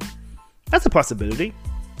Hobgoblin. That's a possibility.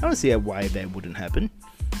 I don't see why that wouldn't happen.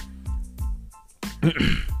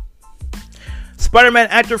 Spider-Man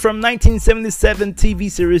actor from 1977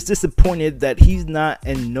 TV series disappointed that he's not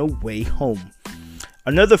in No Way Home.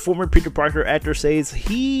 Another former Peter Parker actor says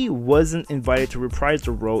he wasn't invited to reprise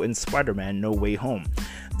the role in Spider-Man No Way Home.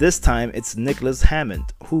 This time it's Nicholas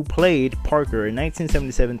Hammond, who played Parker in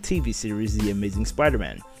 1977 TV series The Amazing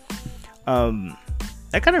Spider-Man.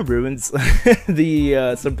 That kind of ruins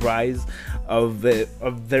the surprise of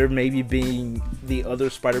there maybe being the other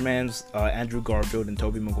Spider-Mans, Andrew Garfield and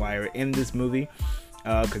Tobey Maguire, in this movie,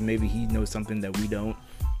 because maybe he knows something that we don't.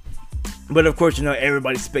 But of course, you know,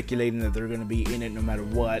 everybody's speculating that they're going to be in it no matter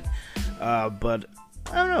what. But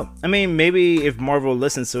I don't know. I mean, maybe if Marvel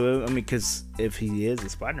listens to it, I mean, because if he is a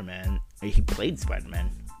Spider-Man, he played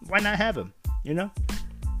Spider-Man, why not have him? You know?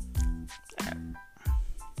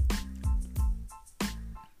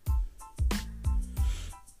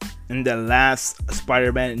 And the last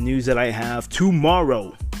Spider-Man news that I have,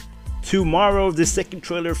 tomorrow, the second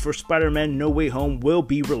trailer for Spider-Man No Way Home will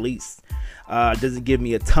be released. Doesn't give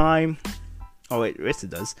me a time. Oh wait, yes it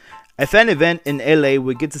does. A fan event in LA.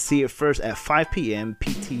 We get to see it first at 5 p.m.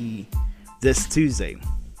 PT this Tuesday.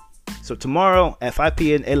 So tomorrow at 5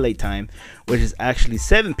 p.m. LA time, which is actually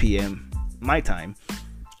 7 p.m. my time,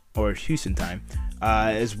 or Houston time,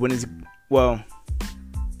 is when it's, well,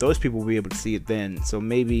 those people will be able to see it then. So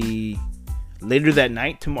maybe later that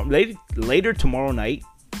night, later tomorrow night,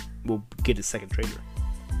 we'll get a second trailer.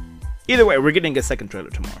 Either way, we're getting a second trailer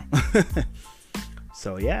tomorrow.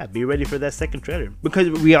 So yeah, be ready for that second trailer, because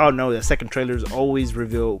we all know that second trailers always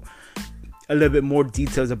reveal a little bit more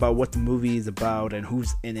details about what the movie is about and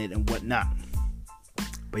who's in it and whatnot.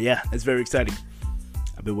 But yeah, it's very exciting.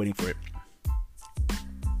 I've been waiting for it.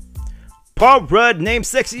 Paul Rudd named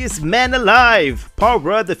sexiest man alive. Paul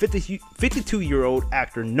Rudd, the 52-year-old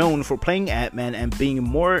actor known for playing Ant-Man and being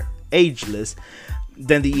more ageless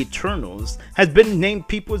than the Eternals, has been named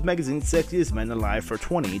People's Magazine's sexiest man alive for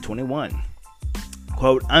 2021.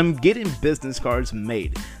 Quote, "I'm getting business cards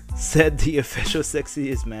made," said the official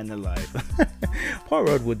sexiest man alive. Paul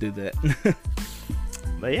Rudd would do that.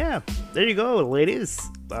 But yeah, there you go, ladies.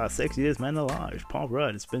 Sexiest man alive, Paul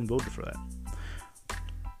Rudd. It's been voted for that.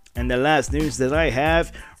 And the last news that I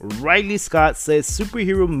have, Riley Scott says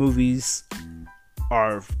superhero movies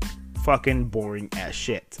are fucking boring as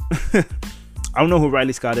shit. I don't know who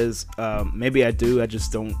Riley Scott is. Maybe I do. I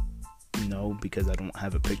just don't know because I don't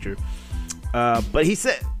have a picture. But he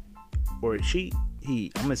said, or she,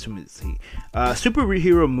 he, I'm assuming it's he.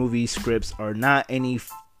 Superhero movie scripts are not any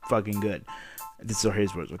fucking good. These are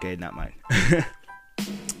his words, okay, not mine.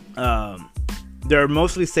 They're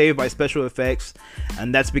mostly saved by special effects,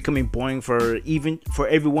 and that's becoming boring for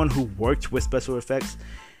everyone who worked with special effects.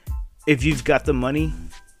 If you've got the money,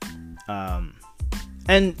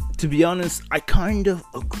 and to be honest, I kind of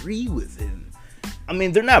agree with him. I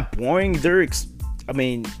mean, they're not boring.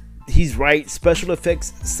 He's right. Special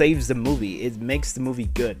effects saves the movie. It makes the movie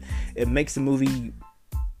good. It makes the movie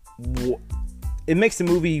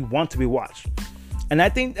want to be watched. And I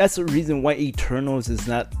think that's the reason why Eternals is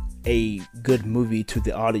not a good movie to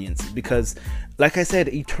the audience, because like I said,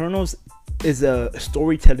 Eternals is a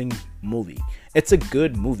storytelling movie. It's a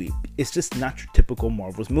good movie. It's just not your typical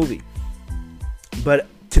Marvel's movie. But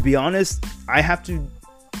to be honest, I have to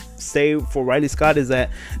say for Riley Scott is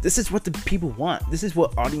that this is what the people want. This is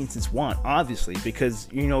what audiences want, obviously, because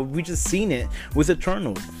we just seen it with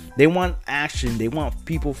Eternals. They want action. They want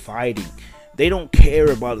people fighting. They don't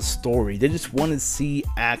care about a story. They just want to see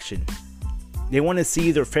action. They want to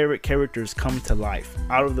see their favorite characters come to life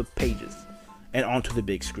out of the pages and onto the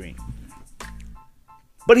big screen.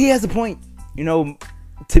 But he has a point.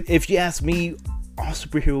 If you ask me, all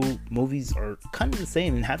superhero movies are kind of the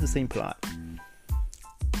same and have the same plot.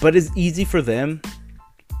 But it's easy for them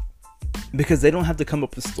because they don't have to come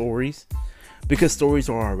up with stories, because stories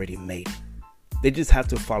are already made. They just have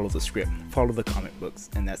to follow the script, follow the comic books,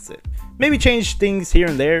 and that's it. Maybe change things here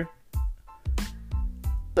and there,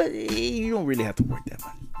 but you don't really have to work that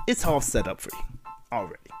much. It's all set up for you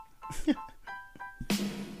already.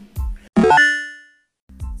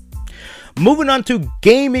 Moving on to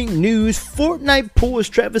gaming news, Fortnite pulls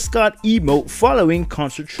Travis Scott emote following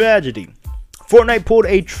concert tragedy. Fortnite pulled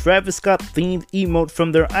a Travis Scott themed emote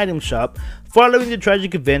from their item shop following the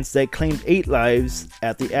tragic events that claimed 8 lives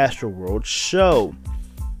at the Astroworld show.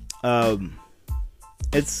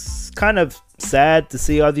 It's kind of sad to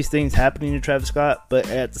see all these things happening to Travis Scott, but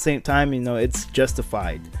at the same time, it's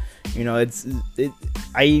justified.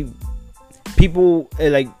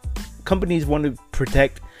 Companies want to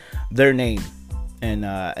protect their name, and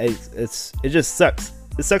it just sucks.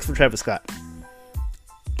 It sucks for Travis Scott,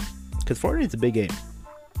 because Fortnite's a big game.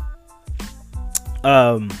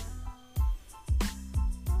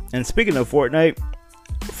 And speaking of Fortnite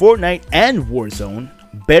and Warzone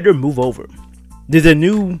better move over. There's a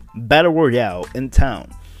new battle royale in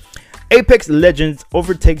town. Apex Legends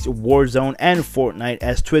overtakes Warzone and Fortnite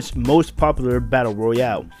as Twitch's most popular battle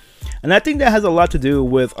royale. And I think that has a lot to do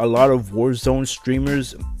with a lot of Warzone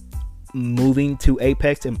streamers moving to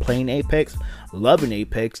Apex and playing Apex, loving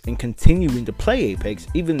Apex, and continuing to play Apex,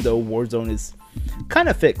 even though Warzone is kind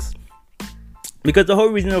of fixed. Because the whole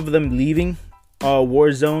reason of them leaving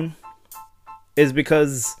Warzone is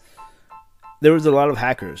because there was a lot of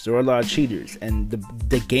hackers, there were a lot of cheaters, and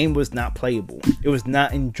the game was not playable. It was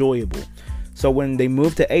not enjoyable. So when they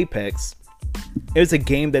moved to Apex, it was a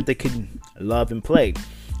game that they could love and play.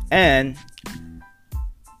 And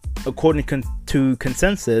according to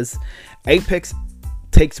consensus, Apex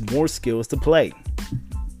takes more skills to play,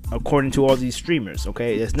 according to all these streamers.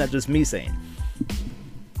 Okay, it's not just me saying.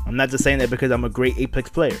 I'm not just saying that because I'm a great Apex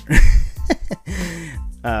player.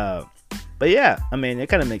 But yeah, I mean, it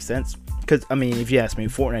kind of makes sense. Because, I mean, if you ask me,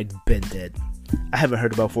 Fortnite's been dead. I haven't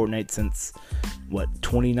heard about Fortnite since, what,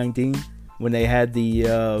 2019? When they had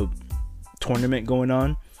the tournament going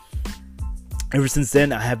on. Ever since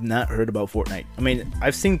then, I have not heard about Fortnite. I mean,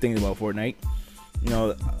 I've seen things about Fortnite. You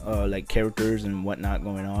know, like characters and whatnot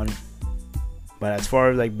going on. But as far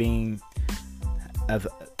as like being...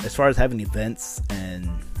 As far as having events and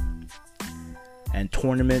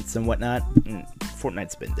tournaments and whatnot,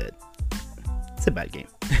 Fortnite's been dead. It's a bad game.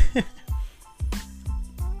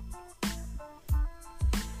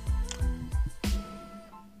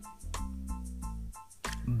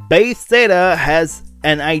 Base Data has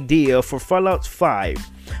an idea for Fallout 5,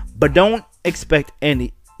 but don't expect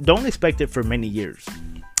it for many years.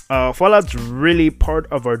 Fallout's really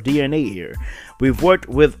part of our DNA here. We've worked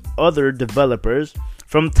with other developers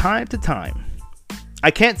from time to time.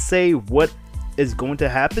 I can't say what is going to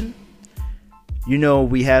happen. You know,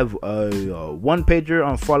 we have a one-pager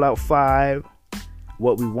on Fallout 5,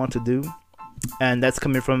 what we want to do, and that's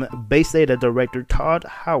coming from Base Data director Todd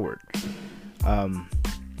Howard.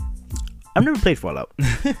 I've never played Fallout.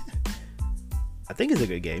 I think it's a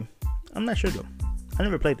good game. I'm not sure though. I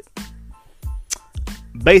never played it.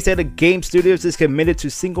 Base Data Game Studios is committed to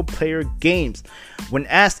single-player games. When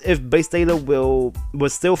asked if Base Data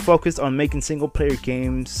was still focused on making single-player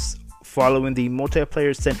games following the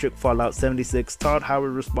multiplayer-centric Fallout 76, Todd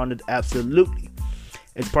Howard responded, "Absolutely.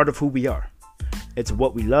 It's part of who we are. It's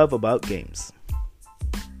what we love about games."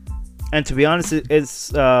 And to be honest,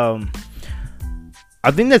 it's I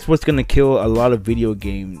think that's what's gonna kill a lot of video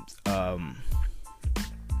games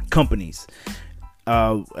companies.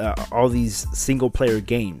 All these single player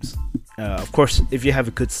games. Of course, if you have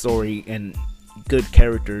a good story and good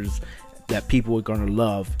characters that people are gonna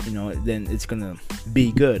love, you know, then it's gonna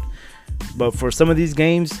be good. But for some of these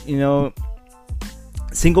games, you know,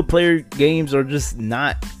 single player games are just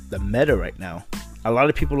not the meta right now. A lot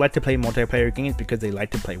of people like to play multiplayer games because they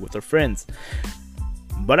like to play with their friends.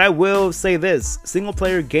 But I will say this, single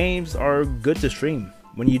player games are good to stream.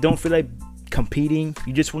 When you don't feel like competing,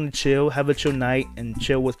 you just want to chill, have a chill night and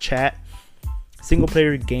chill with chat, single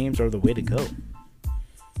player games are the way to go.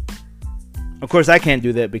 Of course, I can't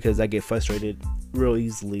do that because I get frustrated real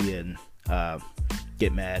easily and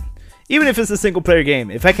get mad. Even if it's a single player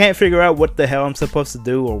game, if I can't figure out what the hell I'm supposed to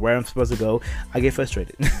do or where I'm supposed to go, I get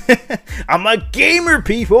frustrated. I'm a gamer,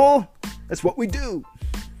 people. That's what we do.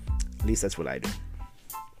 At least that's what I do.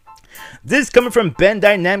 This coming from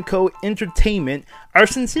Bandai Namco Entertainment. Our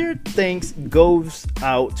sincere thanks goes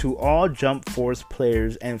out to all Jump Force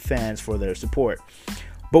players and fans for their support.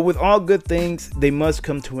 But with all good things, they must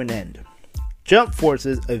come to an end. Jump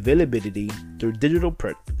Force's availability through digital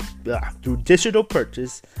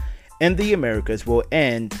purchase in the Americas will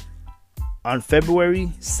end on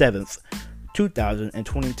February 7th,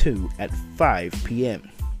 2022 at 5 p.m.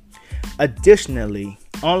 Additionally,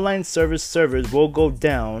 online servers will go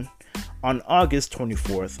down on August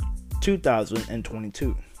 24th,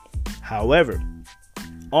 2022. However,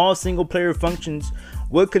 all single player functions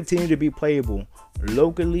will continue to be playable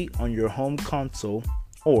locally on your home console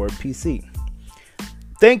or PC.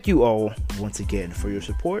 Thank you all once again for your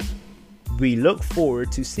support. We look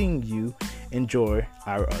forward to seeing you enjoy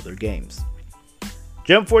our other games.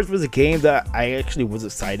 Jump Force was a game that I actually was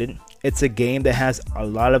excited. It's a game that has a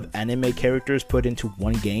lot of anime characters put into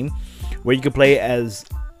one game, where you can play as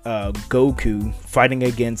Goku fighting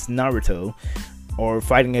against Naruto, or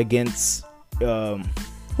fighting against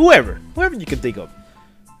whoever you can think of.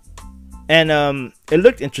 And it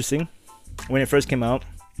looked interesting when it first came out.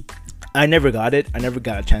 I never got it. I never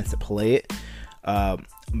got a chance to play it.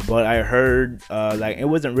 But I heard like it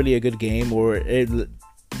wasn't really a good game, or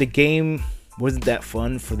the game wasn't that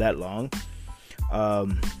fun for that long.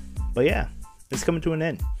 But yeah, it's coming to an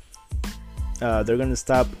end. They're gonna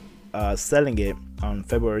stop selling it on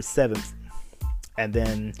February 7th, and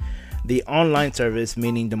then the online service,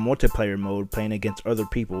 meaning the multiplayer mode playing against other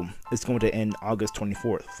people, is going to end August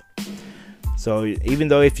 24th. So even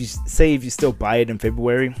though if you still buy it in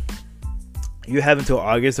February, you have until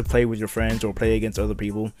August to play with your friends or play against other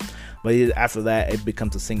people. But after that, it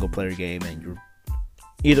becomes a single player game, and you're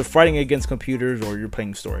either fighting against computers or you're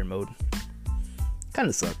playing story mode. Kind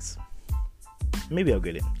of sucks. Maybe I'll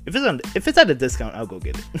get it. If it's at a discount, I'll go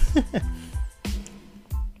get it.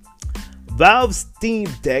 Valve's Steam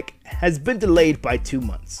Deck has been delayed by 2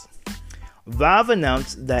 months. Valve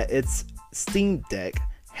announced that its Steam Deck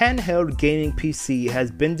handheld gaming PC has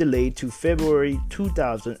been delayed to February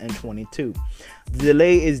 2022. The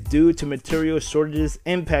delay is due to material shortages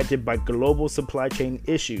impacted by global supply chain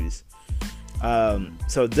issues.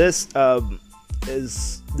 So this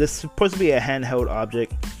is supposed to be a handheld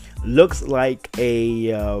object. Looks like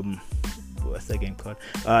a what's that game called?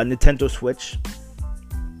 Nintendo Switch.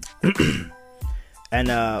 And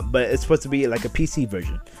but it's supposed to be like a PC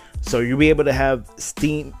version. So you'll be able to have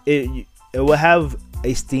Steam. It will have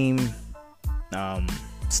a Steam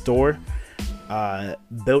store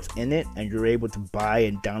built in it, and you're able to buy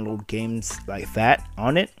and download games like that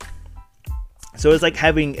on it. So it's like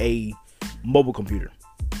having a mobile computer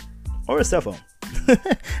or a cell phone,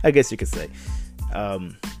 I guess you could say.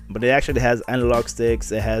 But it actually has analog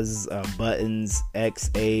sticks. It has buttons, X,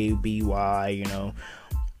 A, B, Y. You know,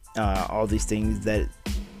 all these things that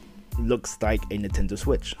looks like a Nintendo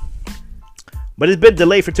Switch. But it's been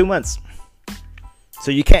delayed for 2 months, so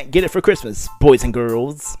you can't get it for Christmas, boys and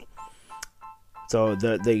girls. So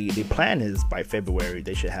the plan is by February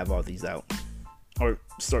they should have all these out or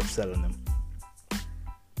start selling them.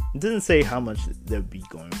 It doesn't say how much they'll be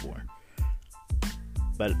going for,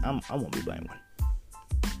 but I won't be buying one.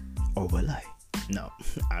 Or will I? No,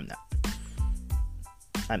 I'm not.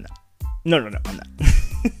 No, I'm not.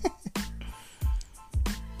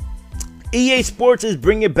 EA Sports is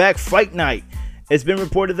bringing back Fight Night. It's been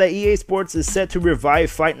reported that EA Sports is set to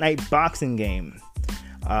revive Fight Night boxing game.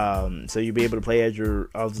 So you'll be able to play as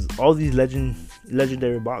all these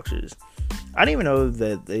legendary boxers. I didn't even know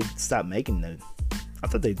that they stopped making them. I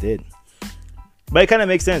thought they did. But it kind of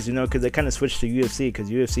makes sense, you know, because they kind of switched to UFC, because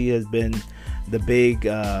UFC has been the big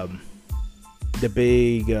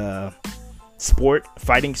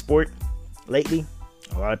fighting sport lately.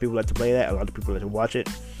 A lot of people like to play that. A lot of people like to watch it.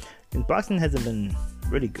 And boxing hasn't been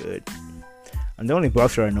really good. And the only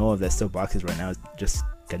boxer I know of that still boxes right now is just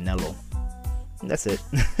Canelo. And that's it.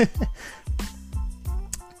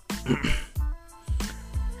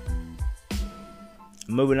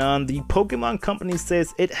 Moving on, the Pokemon Company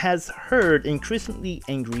says it has heard increasingly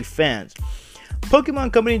angry fans.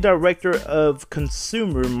 Pokemon Company Director of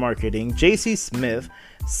Consumer Marketing, JC Smith,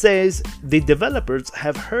 says the developers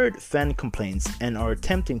have heard fan complaints and are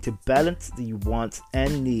attempting to balance the wants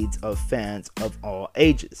and needs of fans of all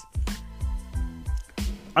ages.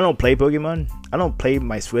 I don't play Pokemon. I don't play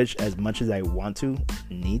my Switch as much as I want to,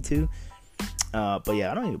 need to. But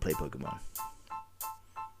yeah, I don't even play Pokemon.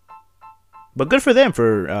 But good for them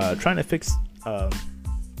for trying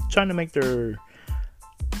to make their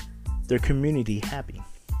community happy.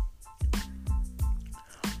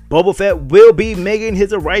 Boba Fett will be making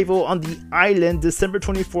his arrival on the island December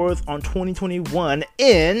 24th on 2021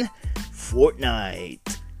 in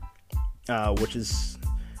Fortnite, which is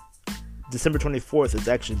December 24th is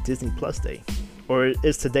actually Disney Plus Day, or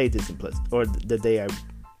is today Disney Plus, or the day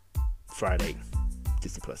Friday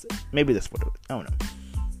Disney Plus Day. Maybe that's what it was. I don't know.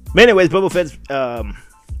 But anyways, Boba Fett's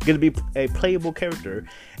gonna be a playable character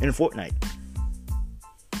in Fortnite.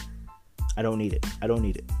 I don't need it.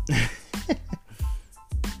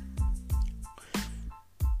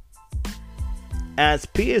 As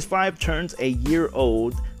PS5 turns a year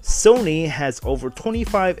old, Sony has over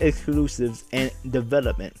 25 exclusives in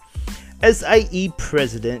development. SIE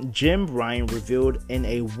President Jim Ryan revealed in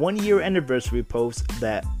a one-year anniversary post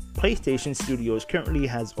that PlayStation Studios currently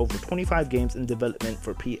has over 25 games in development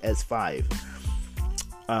for PS5.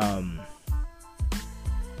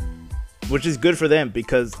 Which is good for them,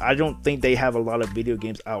 because I don't think they have a lot of video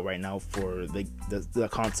games out right now for the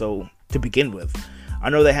console to begin with.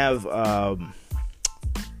 I know they have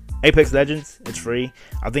Apex Legends, it's free.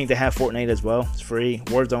 I think they have Fortnite as well, it's free.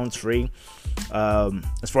 Warzone's free.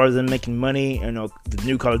 As far as them making money, you know, the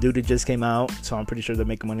new Call of Duty just came out, so I'm pretty sure they're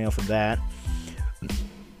making money off of that.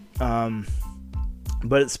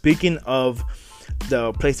 But speaking of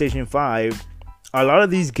the PlayStation 5, a lot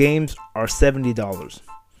of these games are $70.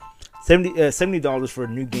 $70 for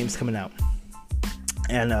new games coming out.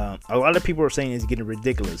 And a lot of people are saying it's getting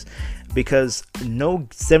ridiculous, because no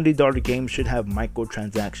 $70 game should have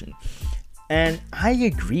microtransaction. And I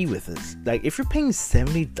agree with this. Like, if you're paying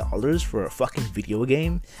 $70 for a fucking video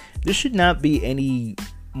game, there should not be any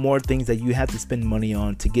more things that you have to spend money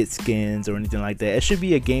on to get skins or anything like that. It should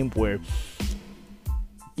be a game where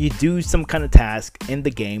you do some kind of task in the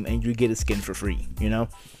game and you get a skin for free, you know?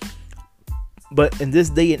 But in this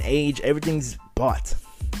day and age, everything's bought.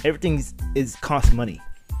 Everything is cost money.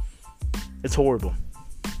 It's horrible.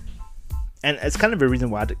 And it's kind of a reason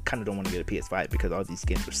why I kind of don't want to get a PS5, because all these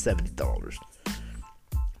games are $70.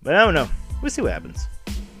 But I don't know. We'll see what happens.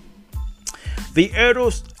 The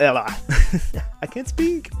I can't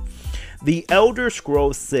speak. The Elder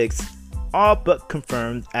Scrolls 6 all but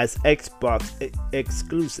confirmed as Xbox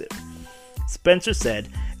exclusive. Spencer said,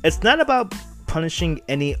 "It's not about punishing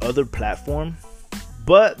any other platform,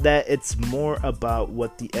 but that it's more about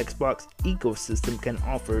what the Xbox ecosystem can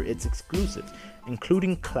offer its exclusives,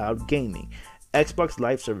 including cloud gaming, Xbox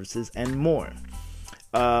Live services, and more."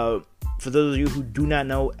 For those of you who do not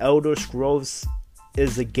know, Elder Scrolls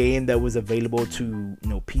is a game that was available to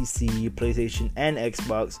PC, PlayStation, and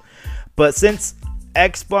Xbox. But since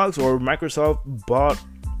Xbox or Microsoft bought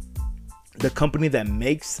the company that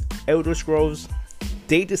makes Elder Scrolls,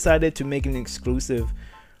 they decided to make an exclusive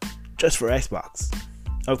just for Xbox.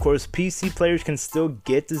 Of course, PC players can still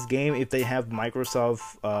get this game if they have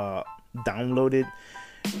Microsoft downloaded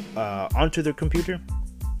onto their computer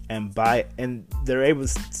and they're able to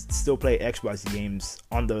still play Xbox games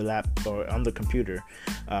on the lap or on the computer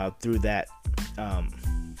through that.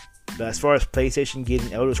 But as far as PlayStation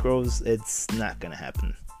getting Elder Scrolls, it's not gonna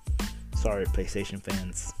happen. Sorry, PlayStation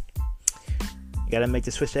fans. You gotta make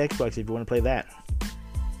the switch to Xbox if you want to play that.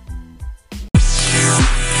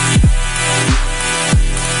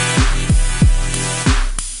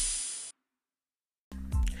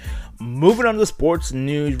 Moving on to sports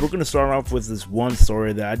news, we're going to start off with this one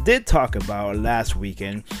story that I did talk about last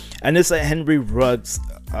weekend, and it's a Henry Ruggs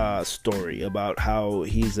story about how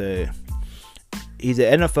he's an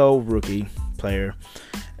NFL rookie player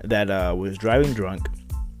that was driving drunk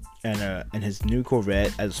in his new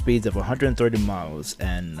Corvette at speeds of 130 miles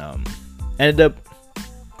and ended up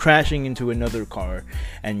crashing into another car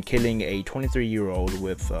and killing a 23-year-old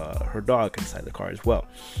with her dog inside the car as well.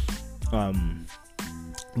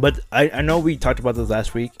 But I know we talked about this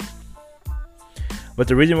last week, but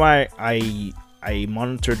the reason why I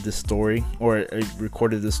monitored this story, or I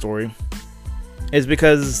recorded this story, is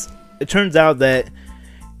because it turns out that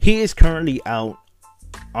he is currently out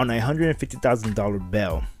on a $150,000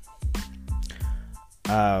 bail.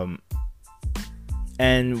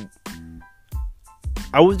 And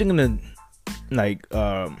I was gonna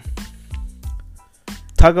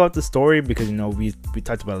talk about the story because we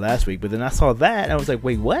talked about it last week, but then I saw that and I was like,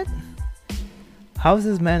 wait, what? How is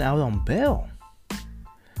this man out on bail?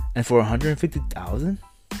 And for $150,000?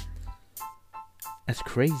 That's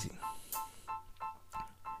crazy.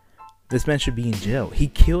 This man should be in jail. He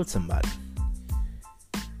killed somebody.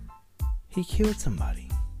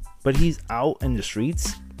 But he's out in the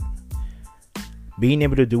streets, being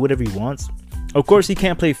able to do whatever he wants. Of course, he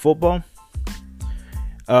can't play football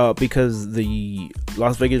because the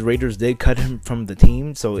Las Vegas Raiders did cut him from the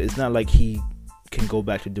team, so it's not like he can go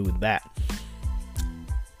back to doing that.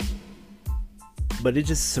 But it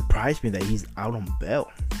just surprised me that he's out on bail.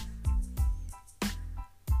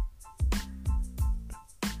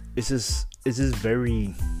 It's just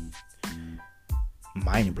very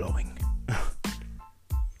mind-blowing.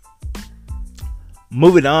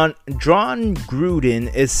 Moving on, Jon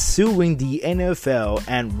Gruden is suing the NFL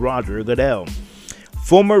and Roger Goodell.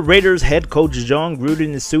 Former Raiders head coach Jon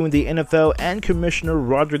Gruden is suing the NFL and Commissioner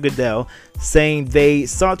Roger Goodell, saying they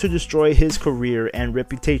sought to destroy his career and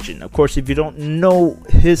reputation. Of course, if you don't know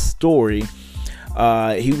his story,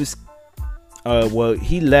 he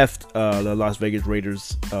left the Las Vegas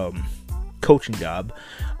Raiders coaching job,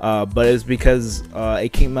 but it's because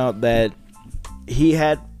it came out that he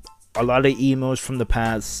had a lot of emails from the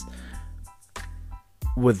past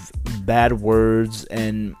with bad words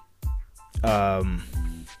and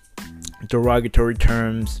derogatory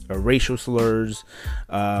terms, racial slurs,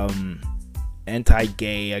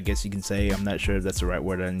 anti-gay, I guess you can say. I'm not sure if that's the right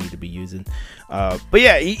word I need to be using. But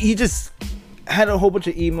yeah, he just had a whole bunch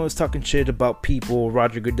of emails talking shit about people,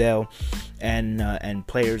 Roger Goodell, and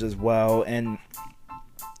players as well. And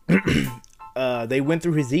they went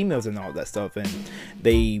through his emails and all that stuff, and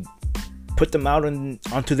they put them out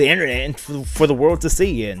onto the internet and for the world to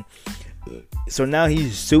see. And so now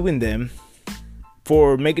he's suing them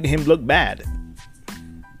for making him look bad.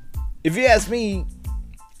 If you ask me,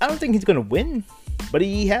 I don't think he's gonna win, but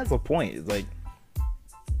he has a point. It's like,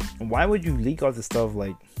 why would you leak all this stuff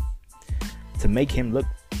to make him look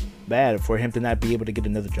bad, for him to not be able to get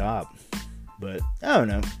another job? But I don't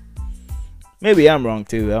know. Maybe I'm wrong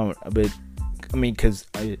too. Because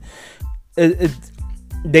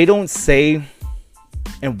they don't say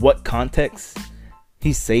in what context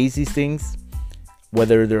he says these things,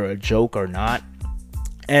 whether they're a joke or not.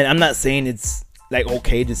 And I'm not saying it's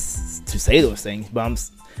okay to say those things, but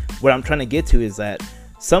what I'm trying to get to is that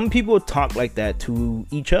some people talk like that to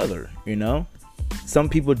each other, Some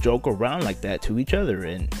people joke around like that to each other,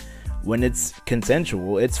 and when it's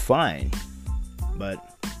consensual, it's fine. But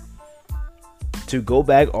to go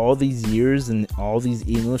back all these years and all these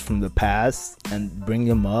emails from the past and bring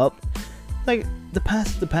them up, like, the past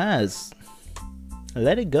is the past.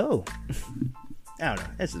 Let it go. I don't know.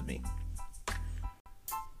 That's just me.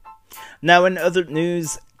 Now, in other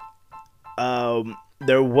news,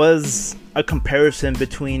 there was a comparison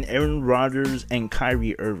between Aaron Rodgers and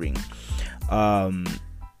Kyrie Irving. I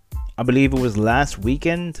believe it was last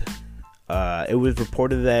weekend. It was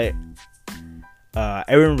reported that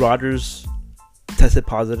Aaron Rodgers tested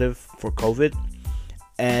positive for COVID,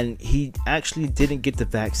 and he actually didn't get the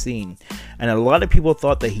vaccine. And a lot of people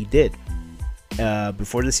thought that he did.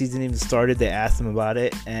 Before the season even started, they asked him about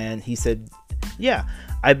it, and he said, "Yeah,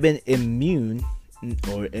 I've been immunized,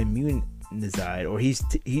 or he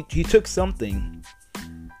took something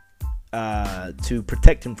to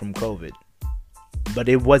protect him from COVID, but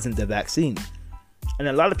it wasn't the vaccine." And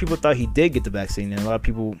a lot of people thought he did get the vaccine, and a lot of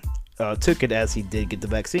people took it as he did get the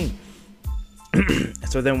vaccine.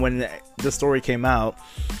 So then when the story came out,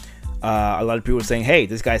 a lot of people were saying, "Hey,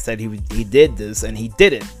 this guy said he did this and he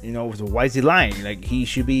did it. You know, so why is he lying? Like, he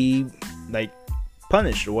should be like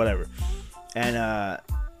punished or whatever." And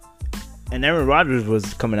Aaron Rodgers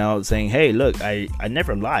was coming out saying, "Hey, look, I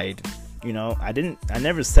never lied. You know, I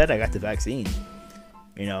never said I got the vaccine.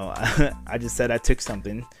 You know, I just said I took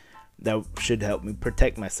something that should help me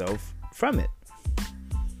protect myself from it."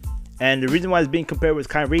 And the reason why it's being compared with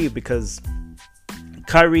Kyrie, because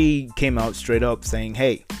Kyrie came out straight up saying,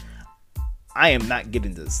 "Hey, I am not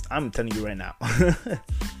getting this. I'm telling you right now."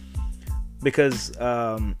 Because,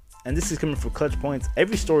 and this is coming from Clutch Points,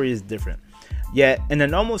 every story is different. Yet, in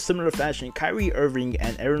an almost similar fashion, Kyrie Irving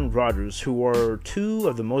and Aaron Rodgers, who are two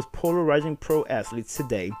of the most polarizing pro athletes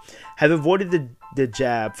today, have avoided the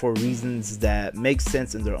jab for reasons that make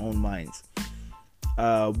sense in their own minds.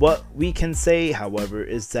 What we can say, however,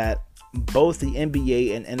 is that both the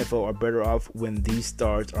NBA and NFL are better off when these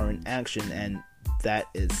stars are in action, and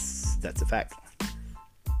that's a fact.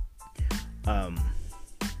 And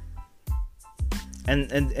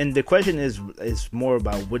the question is more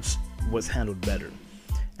about which was handled better.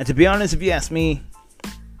 And to be honest, if you ask me,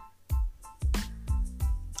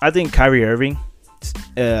 I think Kyrie Irving,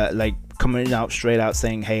 like, coming out straight out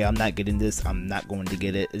saying, "Hey, I'm not getting this. I'm not going to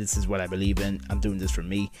get it. This is what I believe in. I'm doing this for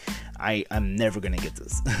me. I'm never going to get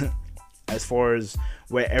this." As far as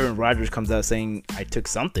where Aaron Rodgers comes out saying, "I took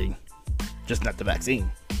something, just not the vaccine,"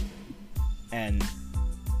 and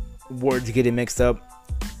words getting mixed up,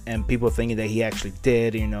 and people thinking that he actually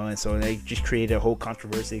did, you know, and so they just created a whole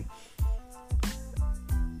controversy.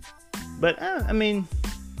 But I mean,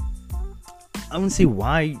 I don't see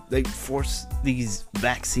why they force these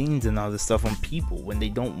vaccines and all this stuff on people when they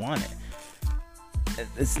don't want it.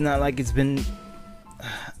 It's not like it's been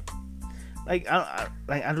like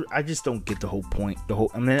I just don't get the whole point.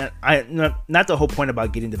 Not the whole point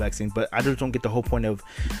about getting the vaccine, but I just don't get the whole point of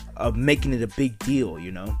making it a big deal.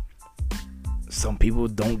 You know, some people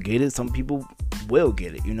don't get it, some people will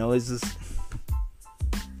get it. You know, it's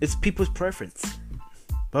people's preference.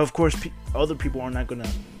 But of course, other people are not gonna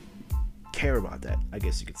care about that, I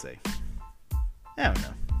guess you could say. I don't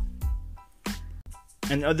know.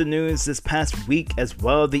 In other news, this past week as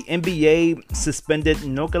well, the NBA suspended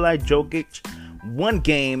Nikola Jokic 1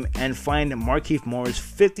 game and fined Markieff Morris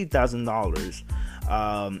 $50,000.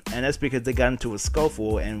 And that's because they got into a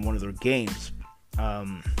scuffle in one of their games.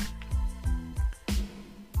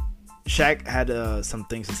 Shaq had some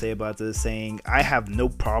things to say about this, saying, "I have no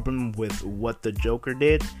problem with what the Joker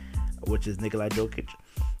did," which is Nikola Jokic.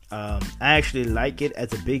 "I actually like it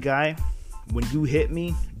as a big guy. When you hit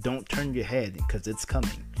me, don't turn your head because it's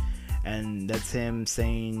coming." And that's him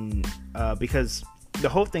saying, because the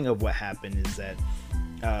whole thing of what happened is that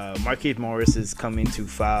Markieff Morris is coming to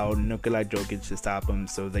foul Nikola Jokic to stop him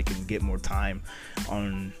so they can get more time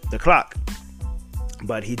on the clock.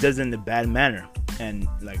 But he does it in a bad manner and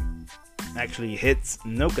like actually hits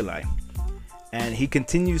Nikola. And he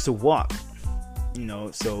continues to walk, you know,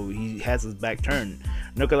 so he has his back turned.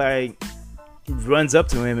 Nikola runs up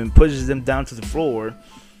to him and pushes him down to the floor.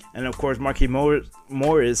 And of course, Markieff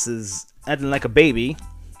Morris is acting like a baby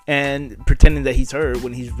and pretending that he's hurt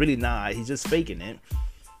when he's really not. He's just faking it.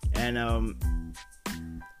 And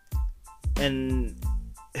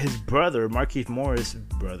his brother, Markieff Morris'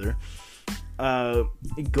 brother,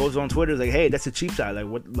 he goes on Twitter like, "Hey, that's a cheap shot.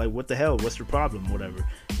 What the hell? What's your problem? Whatever.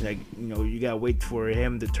 Like, you know, you gotta wait for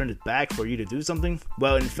him to turn his back for you to do something."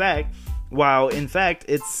 Well, in fact,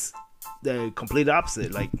 it's the complete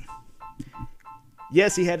opposite. Like,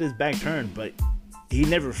 yes, he had his back turned, but he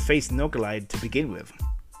never faced Nikola to begin with.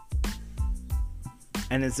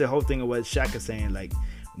 And it's the whole thing of what Shaq is saying, like,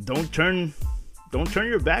 don't turn don't turn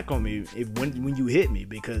your back on me when you hit me,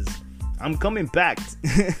 because I'm coming back.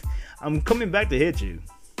 I'm coming back to hit you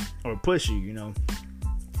or push you. You know,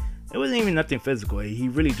 it wasn't even nothing physical. He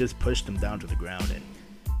really just pushed him down to the ground, and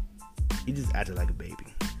he just acted like a baby.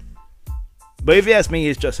 But if you ask me,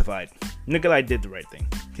 it's justified. Nikolai did the right thing,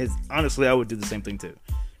 because honestly, I would do the same thing too.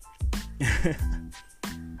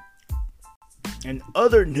 In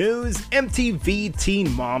other news, MTV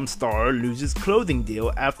Teen Mom star loses clothing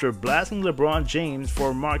deal after blasting LeBron James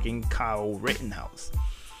for marking Kyle Rittenhouse.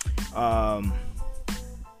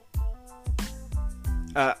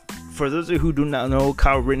 For those of you who do not know,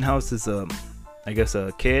 Kyle Rittenhouse is I guess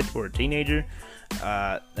a kid or a teenager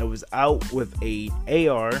that was out with a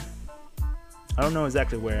AR. I don't know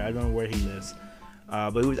exactly where. I don't know where he lives.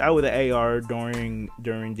 But he was out with an AR during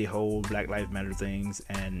the whole Black Lives Matter things,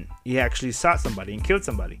 and he actually shot somebody and killed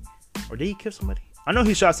somebody. Or did he kill somebody? I know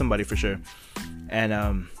he shot somebody for sure.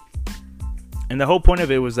 And the whole point of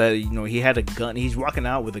it was that, you know, he had a gun. He's walking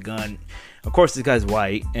out with a gun. Of course, this guy's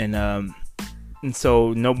white, and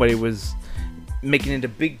so nobody was making it a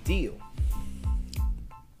big deal.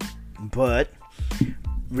 But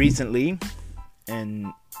recently,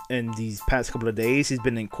 and in these past couple of days, he's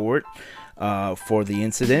been in court for the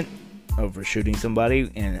incident of shooting somebody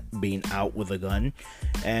and being out with a gun.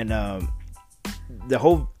 And the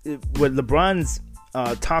whole what LeBron's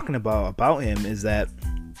talking about him is that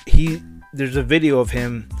there's a video of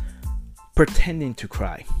him pretending to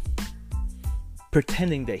cry,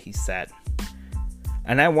 pretending that he's sad.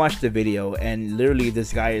 And I watched the video, and literally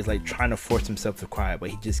this guy is like trying to force himself to cry, but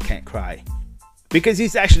he just can't cry because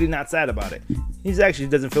he's actually not sad about it. He actually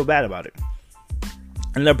doesn't feel bad about it.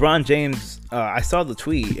 And LeBron James, I saw the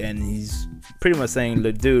tweet, and he's pretty much saying,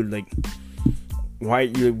 "Look, dude, like, why?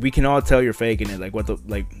 We can all tell you're faking it.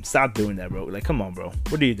 Like, stop doing that, bro. Like, come on, bro.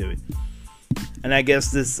 What are you doing?" And I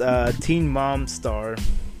guess this Teen Mom star,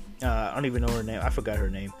 I don't even know her name. I forgot her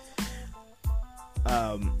name.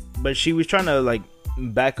 But she was trying to like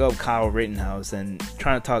back up Kyle Rittenhouse and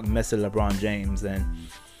trying to talk mess to LeBron James, and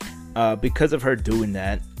because of her doing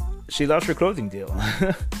that, she lost her clothing deal.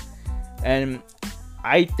 And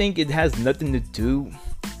I think it has nothing to do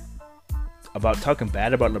about talking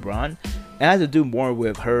bad about LeBron. It has to do more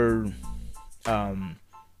with her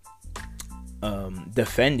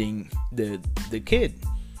defending the kid,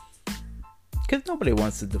 because nobody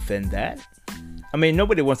wants to defend that. I mean,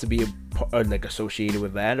 nobody wants to be like associated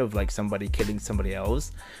with that, of like somebody killing somebody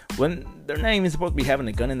else when they're not even supposed to be having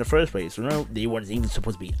a gun in the first place. You know, they weren't even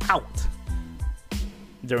supposed to be out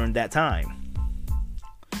during that time.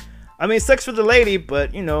 I mean, it sucks for the lady,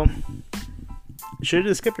 but you know, you should have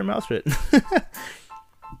just kept your mouth shut.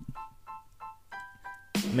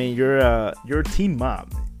 I mean, you're a teen mom.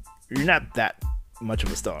 You're not that much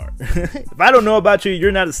of a star. If I don't know about you,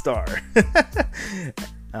 you're not a star. I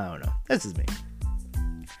don't know. That's just me.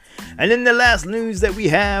 And then the last news that we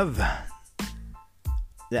have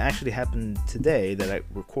that actually happened today, that I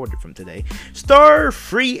recorded from today. Star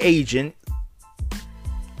free agent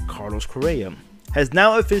Carlos Correa has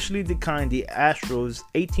now officially declined the Astros'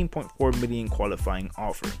 $18.4 million qualifying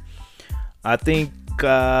offer. I think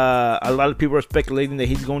a lot of people are speculating that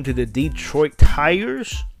he's going to the Detroit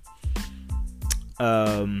Tigers.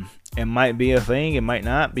 It might be a thing, it might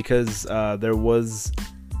not, because there was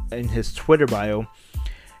in his Twitter bio,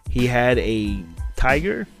 he had a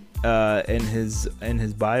tiger in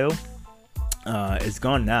his bio. It's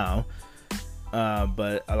gone now,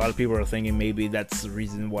 but a lot of people are thinking maybe that's the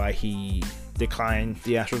reason why he declined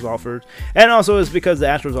the Astros offers, and also it's because the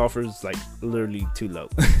Astros offer is like literally too low.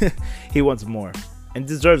 He wants more and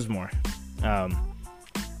deserves more. But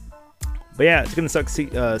yeah, it's gonna suck seeing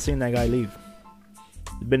that guy leave.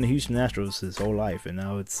 He's been the Houston Astros his whole life, and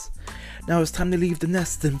now it's time to leave the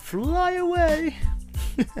nest and fly away.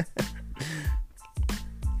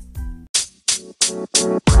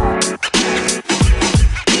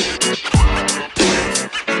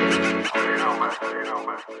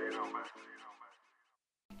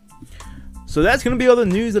 So that's going to be all the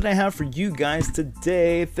news that I have for you guys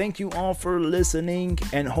today. Thank you all for listening,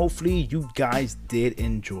 and hopefully you guys did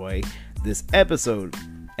enjoy this episode,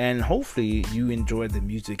 and hopefully you enjoyed the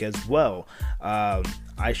music as well.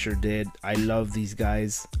 I sure did. I love these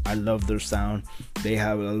guys. I love their sound. They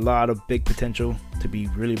have a lot of big potential to be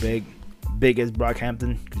really big as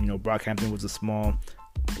Brockhampton, because you know Brockhampton was a small.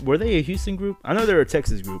 Were they a Houston group? I know they're a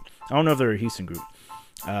Texas group. I don't know if they're a Houston group.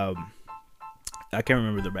 I can't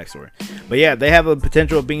remember their backstory, but yeah, they have a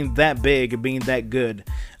potential of being that big and being that good.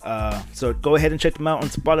 So go ahead and check them out on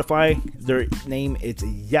Spotify. Their name is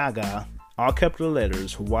Yaga, all capital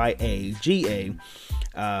letters, YAGA.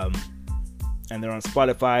 and they're on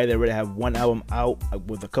Spotify. They already have one album out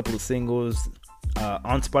with a couple of singles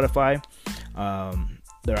on Spotify.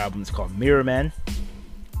 Their album is called Mirror Man.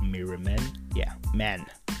 Yeah, Man,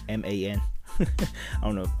 M-A-N. I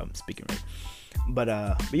don't know if I'm speaking right, but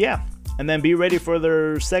yeah. And then be ready for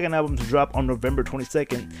their second album to drop on November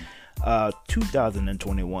 22nd,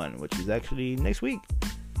 2021, which is actually next week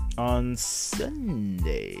on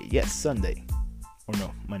Sunday. Yes, Sunday. Or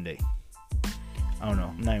no, Monday. I don't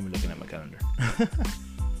know. I'm not even looking at my calendar.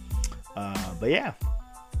 But yeah,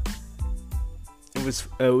 it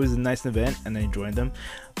was a nice event, and I joined them.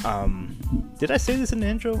 Did I say this in the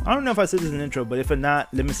intro? I don't know if I said this in the intro, but if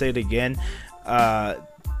not, let me say it again.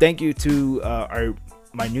 Thank you to our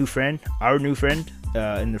new friend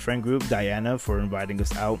in the friend group, Diana, for inviting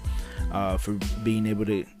us out, for being able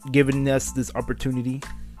to giving us this opportunity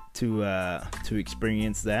to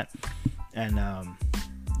experience that. And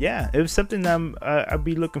yeah, it was something I'll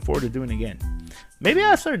be looking forward to doing again. Maybe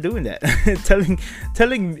I'll start doing that.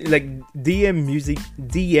 telling like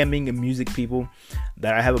DMing music people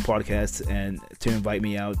that I have a podcast, and to invite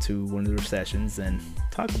me out to one of their sessions and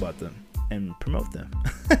talk about them and promote them.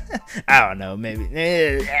 I don't know, maybe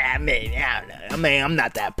I don't know. I mean, I'm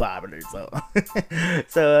not that popular, so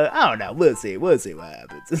so I don't know. We'll see what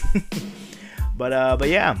happens. But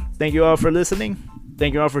yeah, thank you all for listening.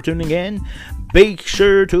 Thank you all for tuning in. Make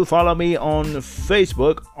sure to follow me on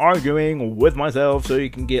Facebook, Arguing with Myself, so you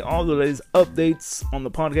can get all the latest updates on the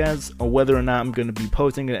podcast, or whether or not I'm going to be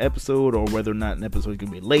posting an episode, or whether or not an episode is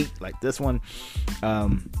going to be late, like this one.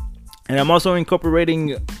 And I'm also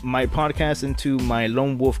incorporating my podcast into my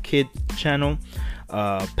Lone Wolf Kid channel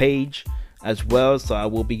page as well, so I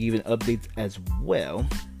will be giving updates as well.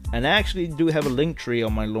 And I actually do have a link tree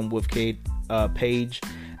on my Lone Wolf Kid page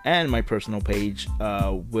and my personal page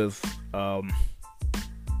with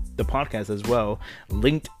the podcast as well,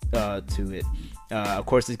 linked to it. Of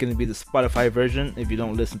course, it's going to be the Spotify version if you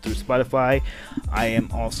don't listen through Spotify. I am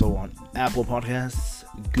also on Apple Podcasts,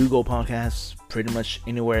 Google Podcasts, pretty much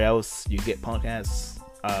anywhere else you get podcasts.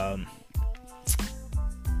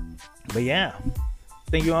 But yeah,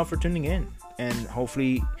 thank you all for tuning in, and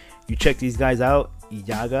hopefully you check these guys out,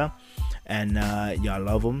 Yaga, and y'all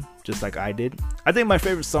love them just like I did. I think my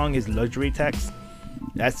favorite song is Luxury Tax.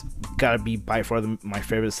 That's gotta be by far my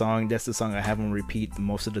favorite song. That's the song I have on repeat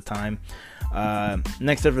most of the time.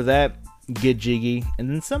 Next after that, Get Jiggy, and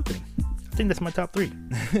then Something. I think that's my top 3.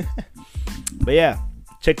 But yeah,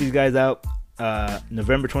 check these guys out.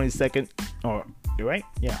 November 22nd, or you're right?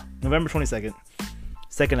 Yeah, November 22nd.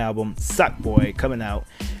 Second album, Sock Boy, coming out.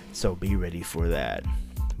 So be ready for that.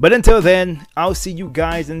 But until then, I'll see you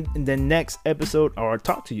guys in the next episode, or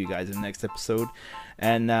talk to you guys in the next episode.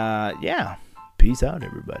 And yeah, peace out,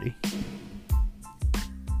 everybody.